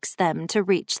it takes them to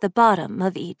reach the bottom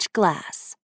of each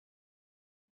glass.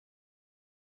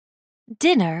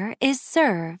 Dinner is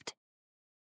served.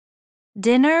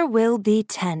 Dinner will be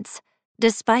tense,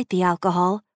 despite the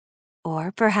alcohol,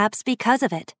 or perhaps because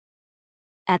of it.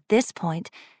 At this point,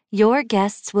 your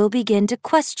guests will begin to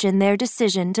question their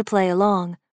decision to play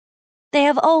along. They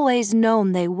have always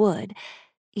known they would,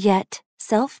 yet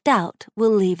self-doubt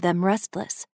will leave them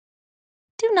restless.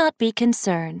 Do not be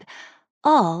concerned.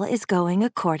 All is going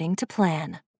according to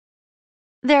plan.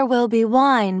 There will be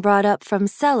wine brought up from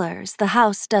cellars the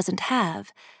house doesn't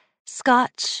have,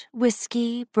 scotch,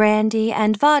 whiskey, brandy,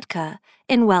 and vodka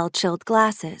in well-chilled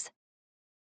glasses.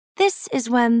 This is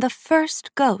when the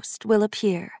first ghost will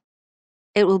appear.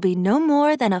 It will be no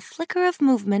more than a flicker of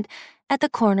movement at the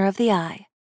corner of the eye.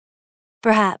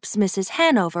 Perhaps Mrs.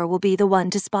 Hanover will be the one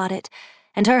to spot it,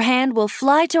 and her hand will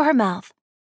fly to her mouth.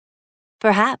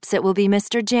 Perhaps it will be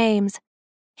Mr. James.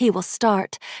 He will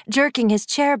start, jerking his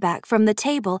chair back from the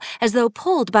table as though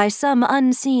pulled by some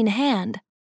unseen hand.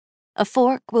 A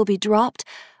fork will be dropped,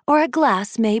 or a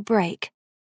glass may break.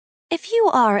 If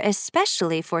you are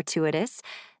especially fortuitous,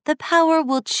 the power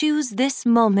will choose this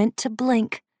moment to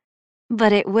blink,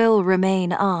 but it will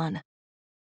remain on.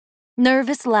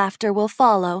 Nervous laughter will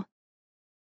follow.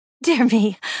 Dear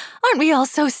me, aren't we all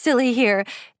so silly here,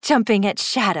 jumping at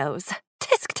shadows?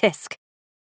 Tisk, tisk.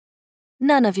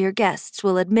 None of your guests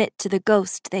will admit to the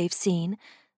ghost they've seen,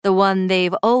 the one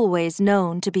they've always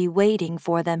known to be waiting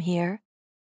for them here.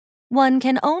 One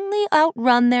can only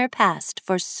outrun their past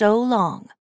for so long.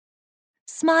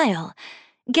 Smile.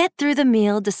 Get through the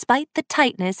meal despite the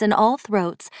tightness in all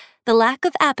throats, the lack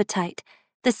of appetite,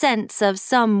 the sense of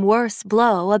some worse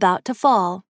blow about to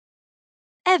fall.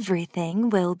 Everything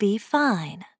will be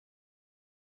fine.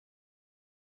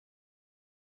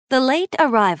 The late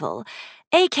arrival,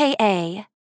 a.k.a.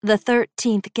 the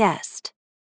 13th guest.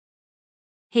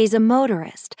 He's a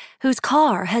motorist whose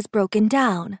car has broken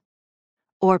down.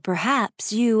 Or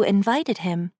perhaps you invited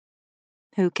him.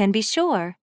 Who can be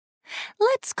sure?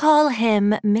 Let's call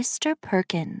him Mr.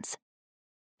 Perkins.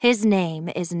 His name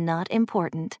is not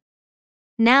important.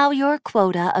 Now your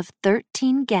quota of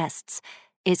 13 guests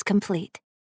is complete.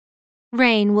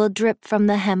 Rain will drip from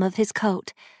the hem of his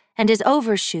coat, and his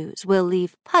overshoes will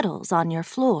leave puddles on your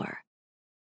floor.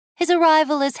 His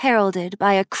arrival is heralded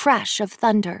by a crash of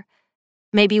thunder.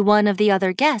 Maybe one of the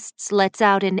other guests lets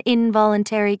out an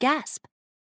involuntary gasp.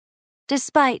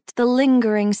 Despite the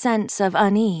lingering sense of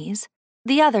unease,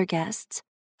 the other guests,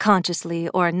 consciously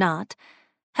or not,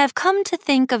 have come to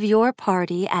think of your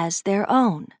party as their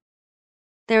own.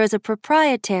 There is a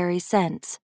proprietary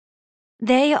sense.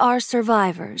 They are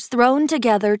survivors thrown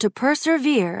together to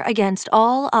persevere against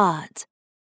all odds.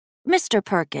 Mr.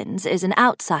 Perkins is an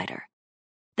outsider.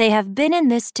 They have been in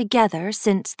this together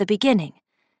since the beginning.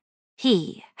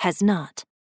 He has not.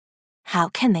 How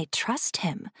can they trust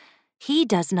him? He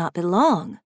does not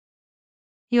belong.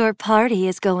 Your party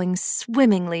is going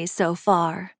swimmingly so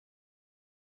far.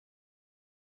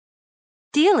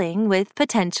 Dealing with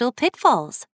potential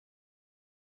pitfalls.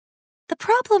 The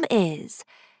problem is,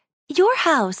 your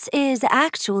house is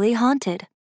actually haunted.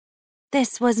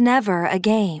 This was never a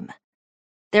game.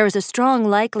 There is a strong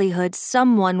likelihood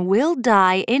someone will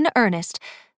die in earnest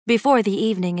before the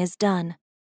evening is done.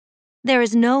 There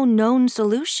is no known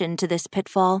solution to this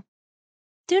pitfall.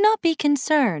 Do not be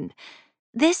concerned.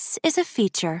 This is a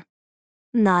feature,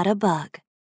 not a bug.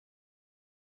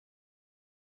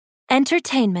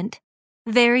 Entertainment,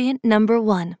 variant number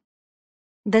 1.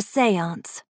 The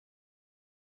Séance.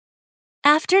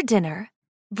 After dinner,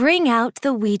 bring out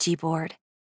the Ouija board.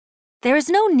 There is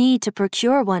no need to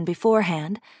procure one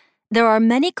beforehand. There are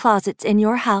many closets in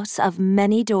your house of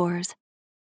many doors.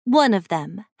 One of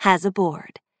them has a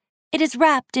board. It is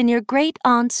wrapped in your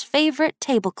great-aunt's favorite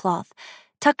tablecloth,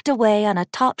 tucked away on a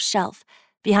top shelf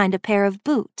behind a pair of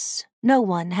boots no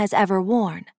one has ever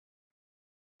worn.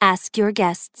 Ask your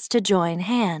guests to join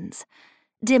hands.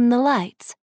 Dim the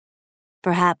lights.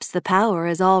 Perhaps the power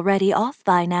is already off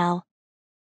by now.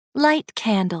 Light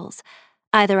candles,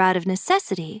 either out of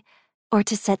necessity or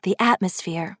to set the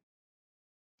atmosphere.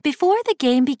 Before the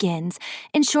game begins,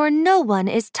 ensure no one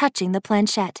is touching the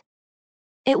planchette.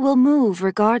 It will move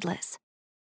regardless.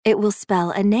 It will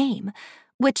spell a name,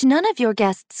 which none of your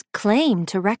guests claim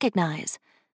to recognize,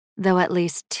 though at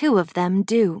least 2 of them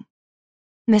do.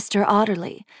 Mr.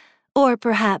 Otterly, or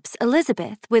perhaps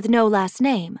Elizabeth with no last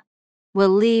name, will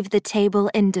leave the table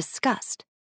in disgust.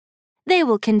 They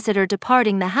will consider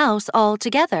departing the house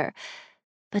altogether,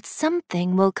 but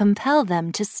something will compel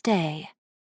them to stay.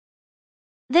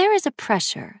 There is a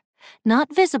pressure,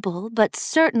 not visible but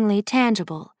certainly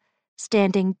tangible,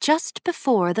 standing just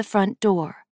before the front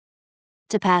door.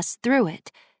 To pass through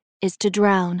it is to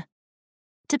drown.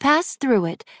 To pass through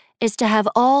it is to have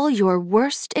all your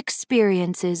worst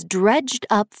experiences dredged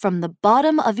up from the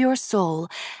bottom of your soul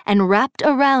and wrapped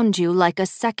around you like a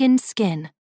second skin.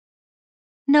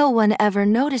 No one ever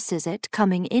notices it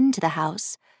coming into the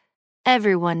house.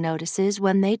 Everyone notices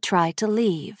when they try to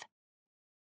leave.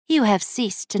 You have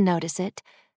ceased to notice it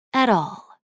at all.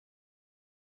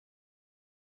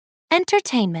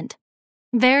 Entertainment.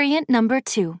 Variant number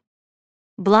 2.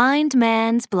 Blind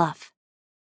Man's Bluff.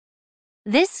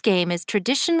 This game is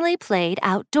traditionally played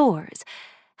outdoors.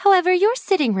 However, your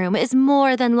sitting room is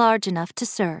more than large enough to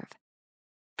serve.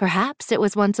 Perhaps it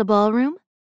was once a ballroom?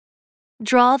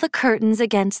 Draw the curtains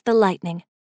against the lightning.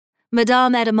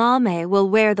 Madame Edamame will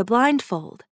wear the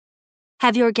blindfold.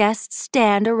 Have your guests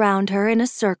stand around her in a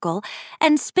circle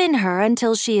and spin her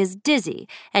until she is dizzy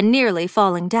and nearly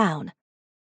falling down.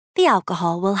 The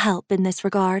alcohol will help in this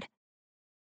regard.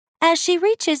 As she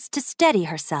reaches to steady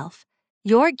herself,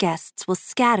 your guests will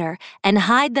scatter and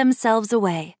hide themselves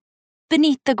away,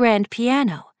 beneath the grand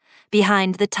piano,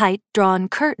 behind the tight-drawn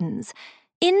curtains,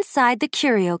 inside the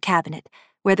curio cabinet,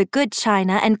 where the good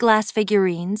china and glass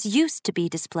figurines used to be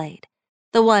displayed,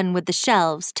 the one with the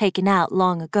shelves taken out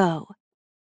long ago.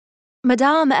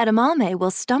 Madame Edamame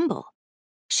will stumble.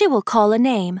 She will call a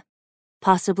name,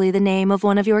 possibly the name of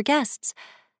one of your guests,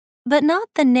 but not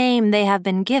the name they have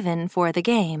been given for the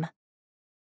game.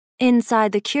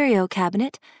 Inside the curio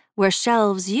cabinet, where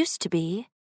shelves used to be,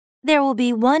 there will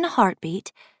be 1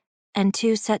 heartbeat and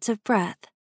 2 sets of breath.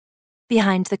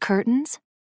 Behind the curtains,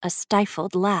 a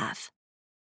stifled laugh.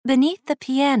 Beneath the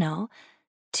piano,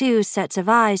 2 sets of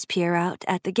eyes peer out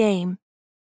at the game,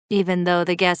 even though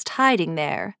the guest hiding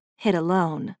there hid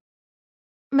alone.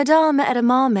 Madame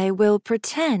Edamame will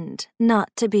pretend not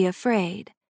to be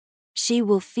afraid. She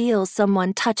will feel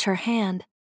someone touch her hand.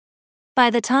 By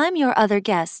the time your other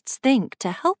guests think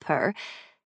to help her,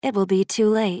 it will be too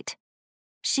late.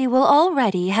 She will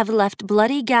already have left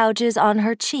bloody gouges on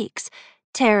her cheeks,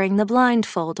 tearing the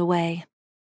blindfold away.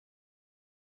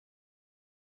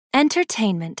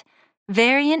 Entertainment.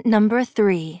 Variant number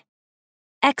 3.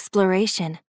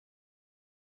 Exploration.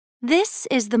 This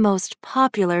is the most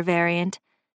popular variant.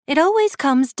 It always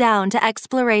comes down to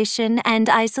exploration and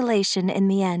isolation in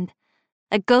the end.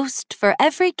 A ghost for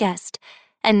every guest,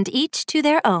 and each to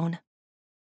their own.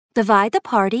 Divide the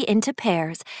party into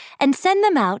pairs and send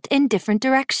them out in different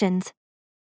directions.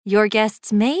 Your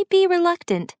guests may be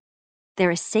reluctant.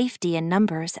 There is safety in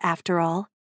numbers, after all.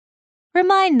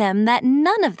 Remind them that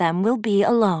none of them will be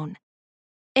alone.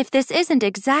 If this isn't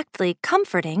exactly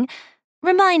comforting,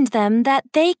 remind them that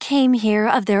they came here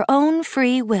of their own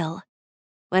free will.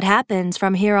 What happens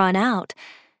from here on out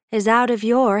is out of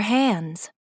your hands.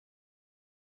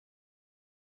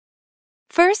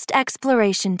 First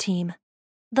exploration team.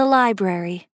 The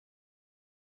library.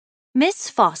 Miss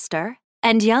Foster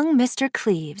and young Mr.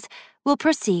 Cleves will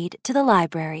proceed to the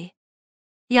library.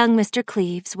 Young Mr.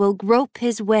 Cleves will grope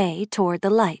his way toward the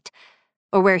light,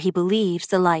 or where he believes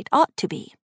the light ought to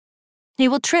be. He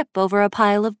will trip over a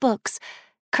pile of books,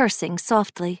 cursing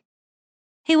softly.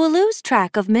 He will lose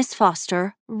track of Miss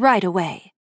Foster right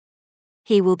away.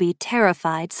 He will be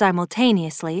terrified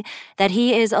simultaneously that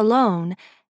he is alone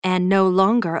and no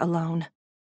longer alone.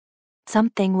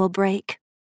 Something will break.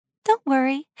 Don't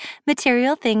worry,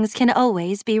 material things can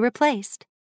always be replaced.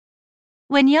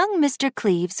 When young Mr.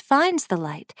 Cleves finds the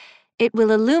light, it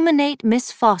will illuminate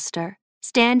Miss Foster,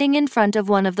 standing in front of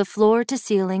one of the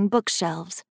floor-to-ceiling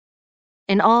bookshelves.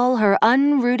 In all her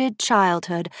unrooted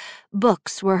childhood,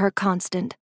 books were her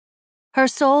constant, her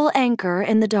sole anchor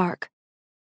in the dark.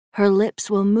 Her lips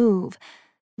will move,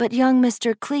 but young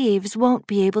Mr. Cleves won't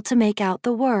be able to make out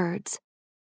the words.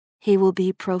 He will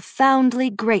be profoundly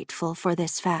grateful for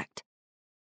this fact.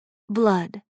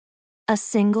 Blood, a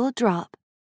single drop,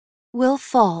 will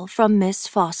fall from Miss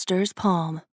Foster's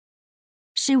palm.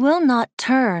 She will not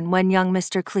turn when young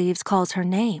Mr. Cleves calls her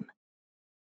name.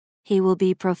 he will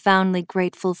be profoundly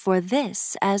grateful for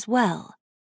this as well.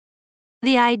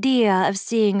 The idea of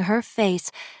seeing her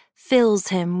face fills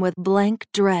him with blank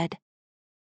dread.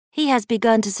 He has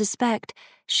begun to suspect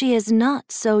she is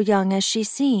not so young as she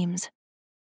seems.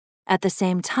 At the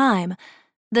same time,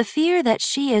 the fear that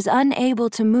she is unable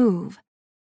to move,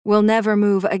 will never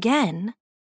move again,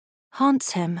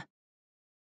 haunts him.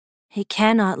 He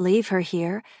cannot leave her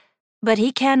here, but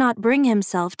he cannot bring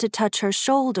himself to touch her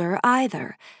shoulder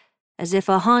either, as if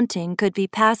a haunting could be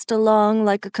passed along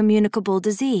like a communicable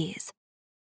disease.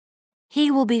 He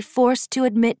will be forced to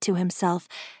admit to himself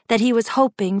that he was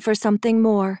hoping for something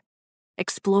more,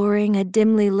 exploring a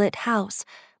dimly lit house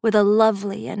with a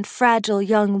lovely and fragile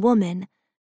young woman,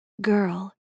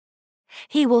 girl.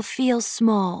 He will feel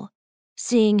small,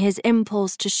 seeing his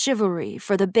impulse to chivalry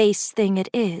for the base thing it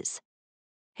is.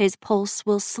 His pulse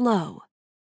will slow.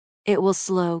 It will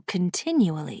slow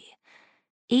continually,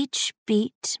 each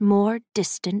beat more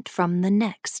distant from the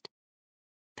next.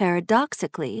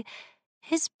 Paradoxically,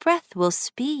 his breath will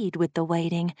speed with the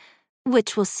waiting,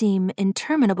 which will seem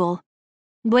interminable,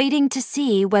 waiting to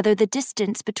see whether the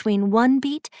distance between one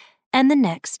beat and the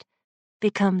next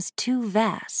becomes too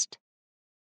vast,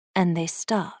 and they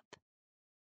stop.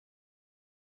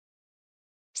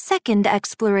 Second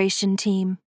exploration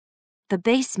team, the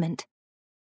basement.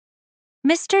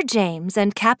 Mr. James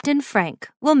and Captain Frank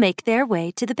will make their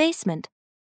way to the basement.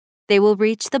 They will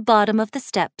reach the bottom of the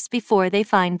steps before they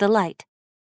find the light.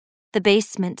 The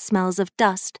basement smells of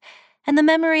dust and the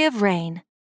memory of rain,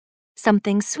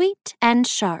 something sweet and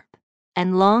sharp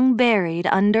and long buried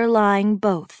underlying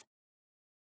both.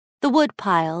 The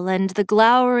woodpile and the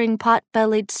glowering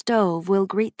pot-bellied stove will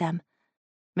greet them.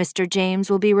 Mr. James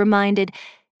will be reminded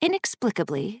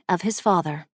inexplicably of his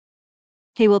father.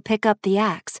 He will pick up the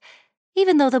axe,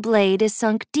 even though the blade is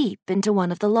sunk deep into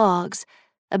one of the logs,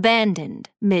 abandoned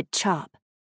mid-chop,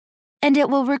 and it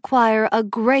will require a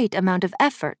great amount of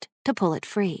effort to pull it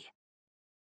free.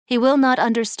 He will not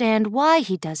understand why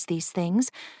he does these things,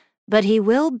 but he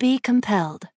will be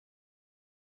compelled.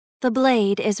 The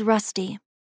blade is rusty.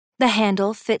 The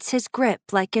handle fits his grip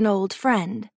like an old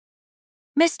friend.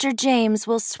 Mr. James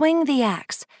will swing the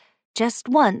axe just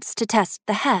once to test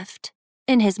the heft,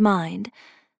 in his mind,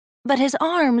 but his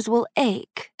arms will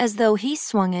ache as though he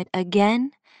swung it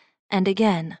again and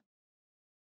again.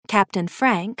 Captain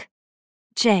Frank,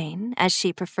 Jane, as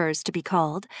she prefers to be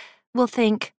called, will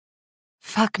think,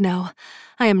 "Fuck no,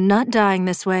 I am not dying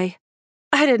this way.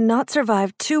 I did not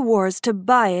survive 2 wars to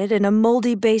buy it in a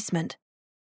moldy basement."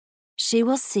 She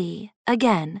will see,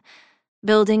 again,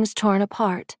 buildings torn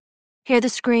apart, hear the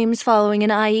screams following an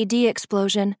IED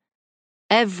explosion.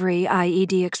 Every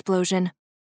IED explosion.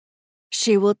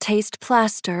 She will taste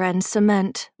plaster and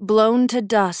cement, blown to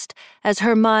dust, as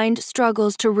her mind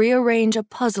struggles to rearrange a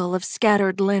puzzle of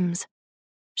scattered limbs.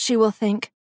 She will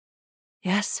think,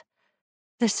 "Yes,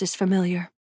 this is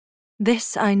familiar.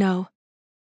 This I know."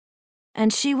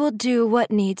 And she will do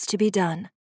what needs to be done.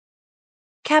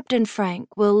 Captain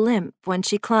Frank will limp when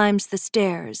she climbs the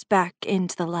stairs back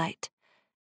into the light.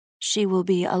 She will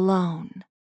be alone.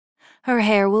 Her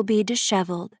hair will be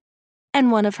disheveled,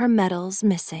 and one of her medals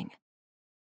missing.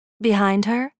 Behind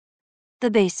her,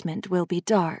 the basement will be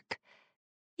dark.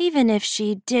 Even if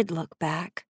she did look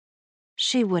back,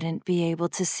 she wouldn't be able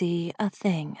to see a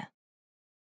thing.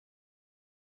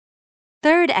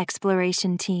 Third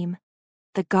exploration team,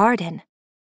 the garden.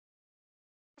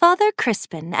 Father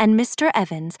Crispin and Mr.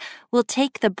 Evans will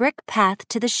take the brick path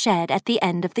to the shed at the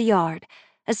end of the yard,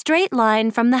 a straight line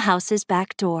from the house's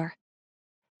back door.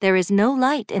 There is no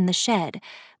light in the shed,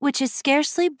 which is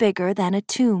scarcely bigger than a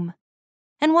tomb.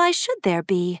 And why should there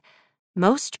be?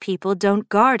 Most people don't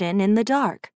garden in the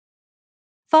dark.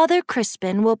 Father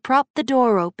Crispin will prop the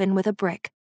door open with a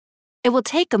brick. It will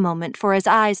take a moment for his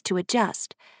eyes to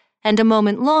adjust, and a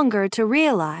moment longer to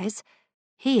realize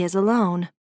he is alone.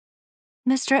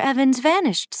 Mr. Evans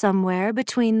vanished somewhere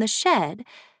between the shed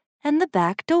and the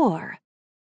back door.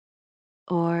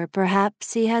 Or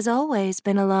perhaps he has always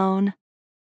been alone.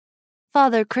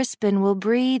 Father Crispin will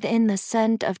breathe in the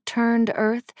scent of turned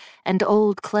earth and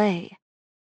old clay.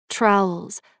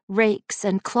 Trowels, rakes,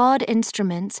 and clawed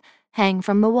instruments hang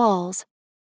from the walls.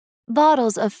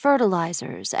 Bottles of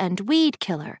fertilizers and weed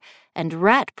killer and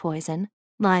rat poison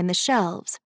line the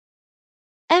shelves.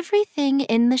 Everything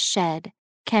in the shed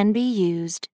can be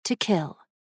used to kill.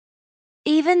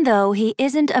 Even though he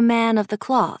isn't a man of the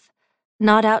cloth,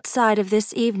 not outside of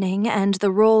this evening and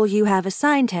the role you have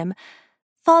assigned him,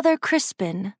 Father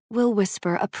Crispin will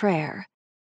whisper a prayer.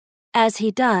 As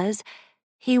he does,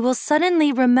 he will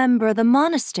suddenly remember the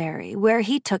monastery where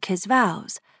he took his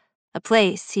vows, a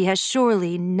place he has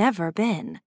surely never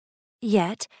been.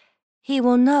 Yet, he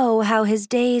will know how his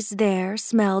days there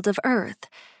smelled of earth,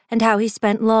 and how he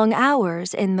spent long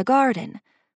hours in the garden,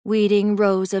 weeding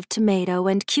rows of tomato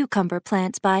and cucumber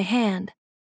plants by hand.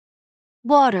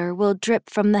 Water will drip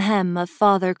from the hem of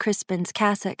Father Crispin's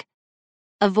cassock.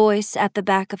 A voice at the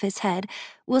back of his head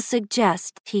will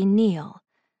suggest he kneel,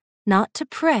 not to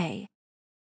pray,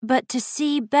 but to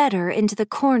see better into the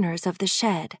corners of the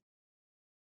shed.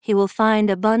 He will find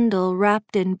a bundle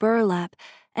wrapped in burlap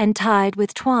and tied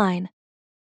with twine.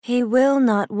 He will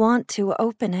not want to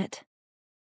open it.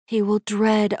 He will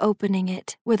dread opening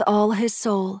it with all his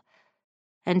soul,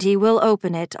 and he will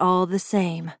open it all the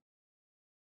same.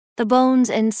 The bones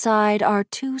inside are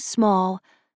too small,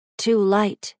 too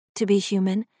light to be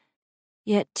human,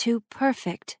 yet too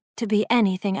perfect to be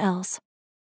anything else.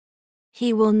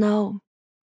 He will know.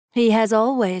 He has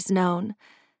always known.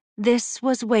 This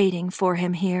was waiting for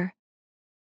him here.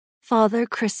 Father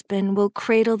Crispin will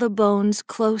cradle the bones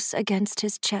close against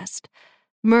his chest,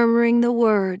 murmuring the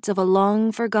words of a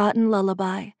long-forgotten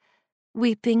lullaby,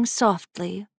 weeping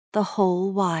softly the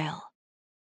whole while.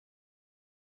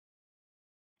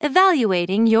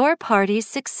 Evaluating your party's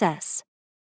success.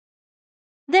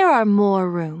 There are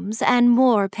more rooms and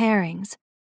more pairings.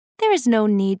 There is no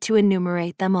need to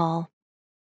enumerate them all.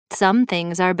 Some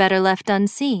things are better left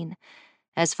unseen,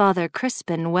 as Father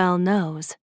Crispin well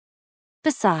knows.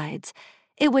 Besides,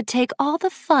 it would take all the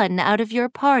fun out of your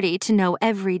party to know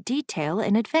every detail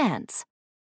in advance.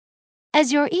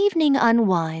 As your evening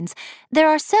unwinds, there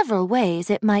are several ways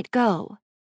it might go.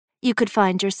 You could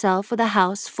find yourself with a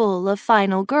house full of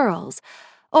final girls,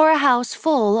 or a house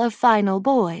full of final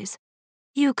boys.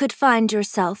 You could find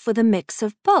yourself with a mix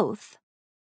of both,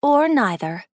 or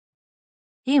neither.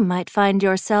 You might find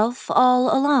yourself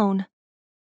all alone.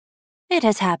 It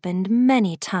has happened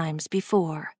many times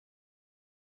before.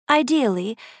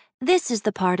 Ideally, this is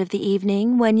the part of the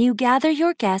evening when you gather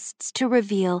your guests to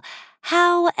reveal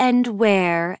how and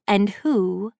where and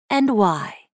who and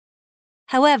why.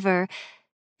 However,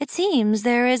 it seems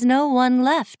there is no one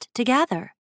left to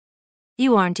gather.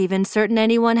 You aren't even certain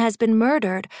anyone has been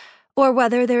murdered, or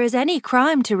whether there is any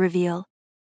crime to reveal.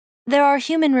 There are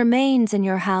human remains in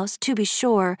your house, to be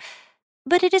sure,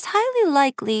 but it is highly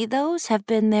likely those have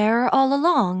been there all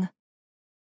along.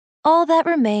 All that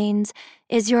remains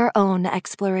is your own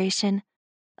exploration,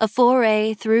 a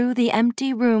foray through the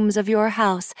empty rooms of your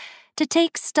house to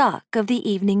take stock of the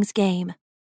evening's game.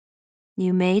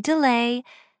 You may delay,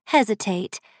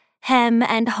 hesitate, hem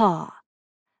and haw,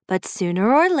 but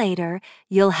sooner or later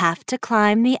you'll have to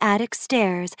climb the attic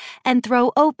stairs and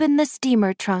throw open the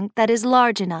steamer trunk that is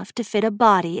large enough to fit a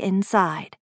body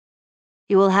inside.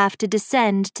 You will have to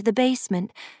descend to the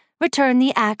basement, return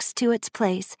the axe to its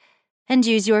place, and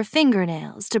use your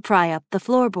fingernails to pry up the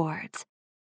floorboards.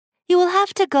 You will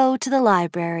have to go to the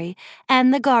library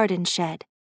and the garden shed,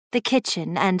 the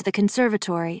kitchen and the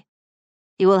conservatory.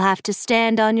 You will have to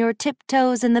stand on your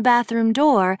tiptoes in the bathroom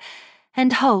door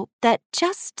and hope that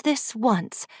just this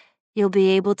once you'll be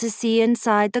able to see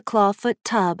inside the clawfoot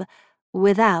tub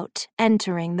without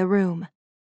entering the room.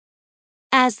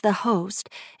 As the host,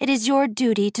 it is your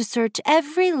duty to search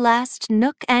every last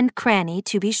nook and cranny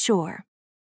to be sure.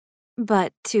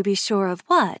 But to be sure of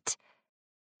what?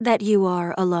 That you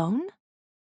are alone?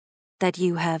 That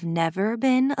you have never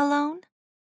been alone?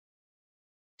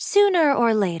 Sooner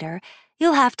or later,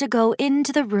 you'll have to go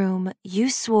into the room you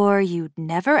swore you'd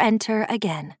never enter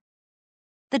again.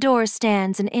 The door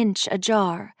stands an inch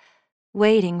ajar,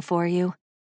 waiting for you.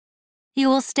 You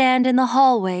will stand in the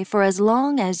hallway for as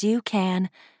long as you can.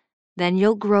 Then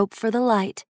you'll grope for the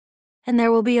light, and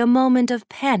there will be a moment of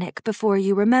panic before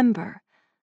you remember.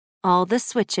 All the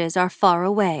switches are far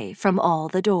away from all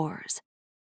the doors.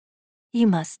 You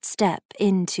must step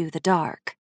into the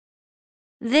dark.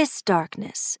 This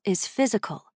darkness is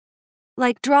physical,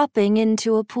 like dropping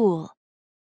into a pool.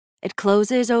 It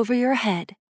closes over your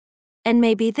head, and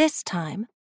maybe this time,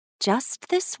 just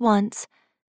this once,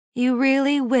 you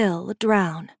really will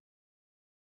drown.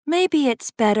 Maybe it's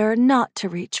better not to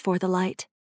reach for the light.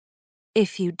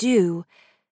 If you do,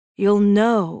 you'll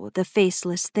know the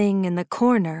faceless thing in the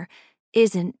corner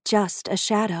isn't just a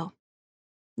shadow.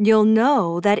 You'll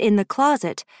know that in the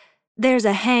closet, there's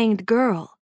a hanged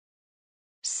girl.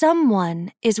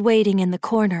 Someone is waiting in the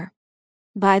corner,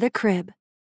 by the crib,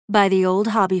 by the old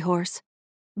hobby horse,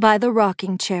 by the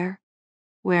rocking chair,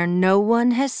 where no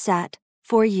one has sat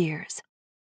for years.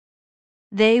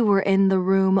 They were in the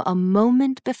room a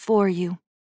moment before you.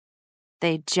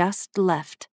 They just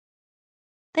left.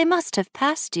 They must have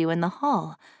passed you in the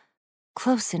hall,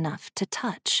 close enough to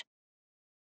touch.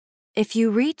 If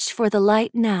you reach for the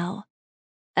light now,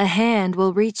 a hand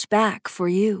will reach back for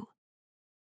you.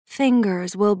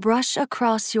 Fingers will brush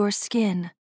across your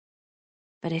skin.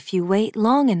 But if you wait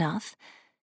long enough,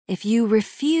 if you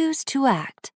refuse to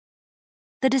act,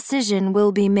 the decision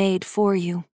will be made for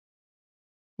you.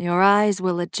 Your eyes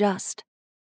will adjust.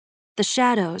 The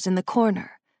shadows in the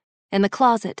corner, in the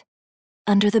closet,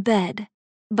 under the bed,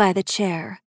 by the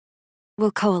chair,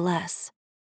 will coalesce.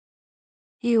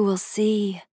 You will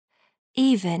see,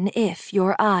 even if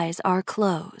your eyes are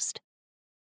closed.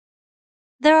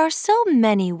 There are so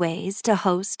many ways to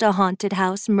host a haunted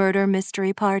house murder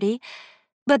mystery party,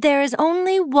 but there is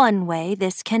only one way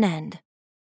this can end.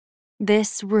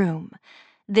 This room,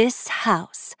 this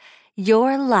house,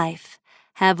 your life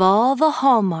have all the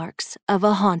hallmarks of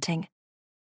a haunting.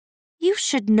 You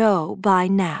should know by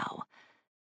now.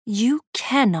 You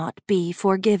cannot be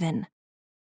forgiven.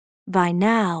 By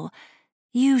now,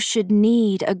 you should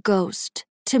need a ghost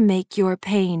to make your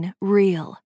pain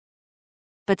real.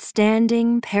 But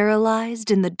standing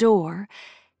paralyzed in the door,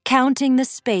 counting the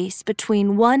space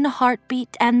between one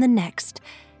heartbeat and the next,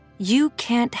 you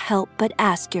can't help but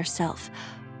ask yourself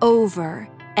over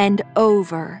and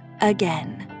over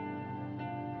again,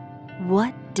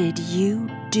 what did you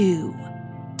do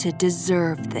to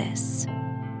deserve this?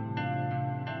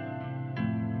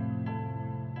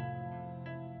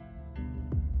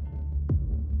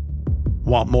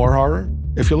 Want more horror?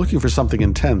 If you're looking for something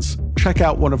intense, check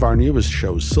out one of our newest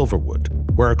shows, Silverwood,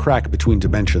 where a crack between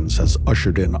dimensions has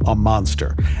ushered in a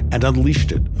monster and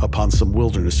unleashed it upon some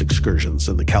wilderness excursions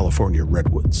in the California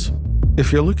redwoods.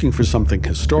 If you're looking for something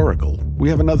historical, we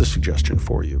have another suggestion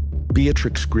for you.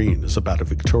 Beatrix Green is about a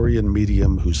Victorian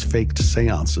medium who's faked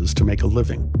seances to make a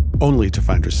living, only to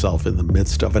find herself in the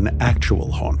midst of an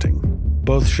actual haunting.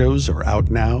 Both shows are out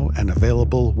now and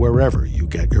available wherever you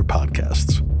get your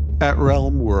podcasts. At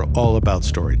Realm, we're all about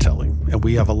storytelling, and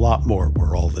we have a lot more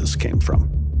where all this came from.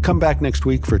 Come back next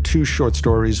week for 2 short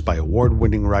stories by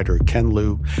award-winning writer Ken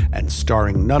Liu and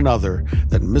starring none other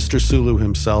than Mr. Sulu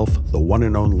himself, the one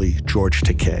and only George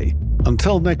Takei.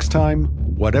 Until next time,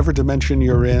 whatever dimension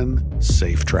you're in,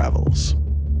 safe travels.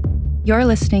 You're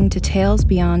listening to Tales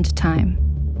Beyond Time,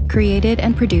 created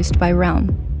and produced by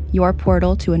Realm, your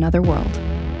portal to another world.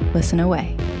 Listen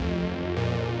away.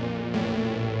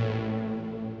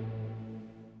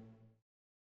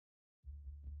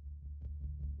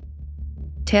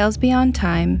 Tales Beyond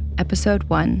Time, Episode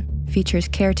 1, features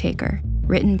Caretaker,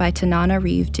 written by Tanana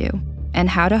Reeve-Dew, and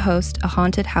How to Host a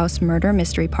Haunted House Murder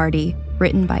Mystery Party,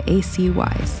 written by A.C.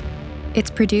 Wise.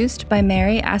 It's produced by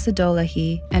Mary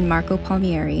Asadolahi and Marco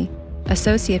Palmieri,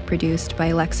 associate produced by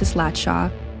Alexis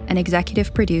Latshaw, and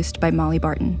executive produced by Molly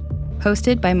Barton.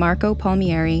 Hosted by Marco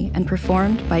Palmieri and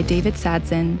performed by David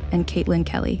Sadson and Caitlin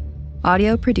Kelly.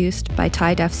 Audio produced by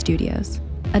Tie Def Studios.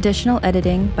 Additional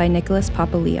editing by Nicholas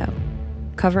Papaleo.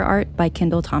 Cover art by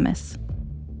Kendall Thomas.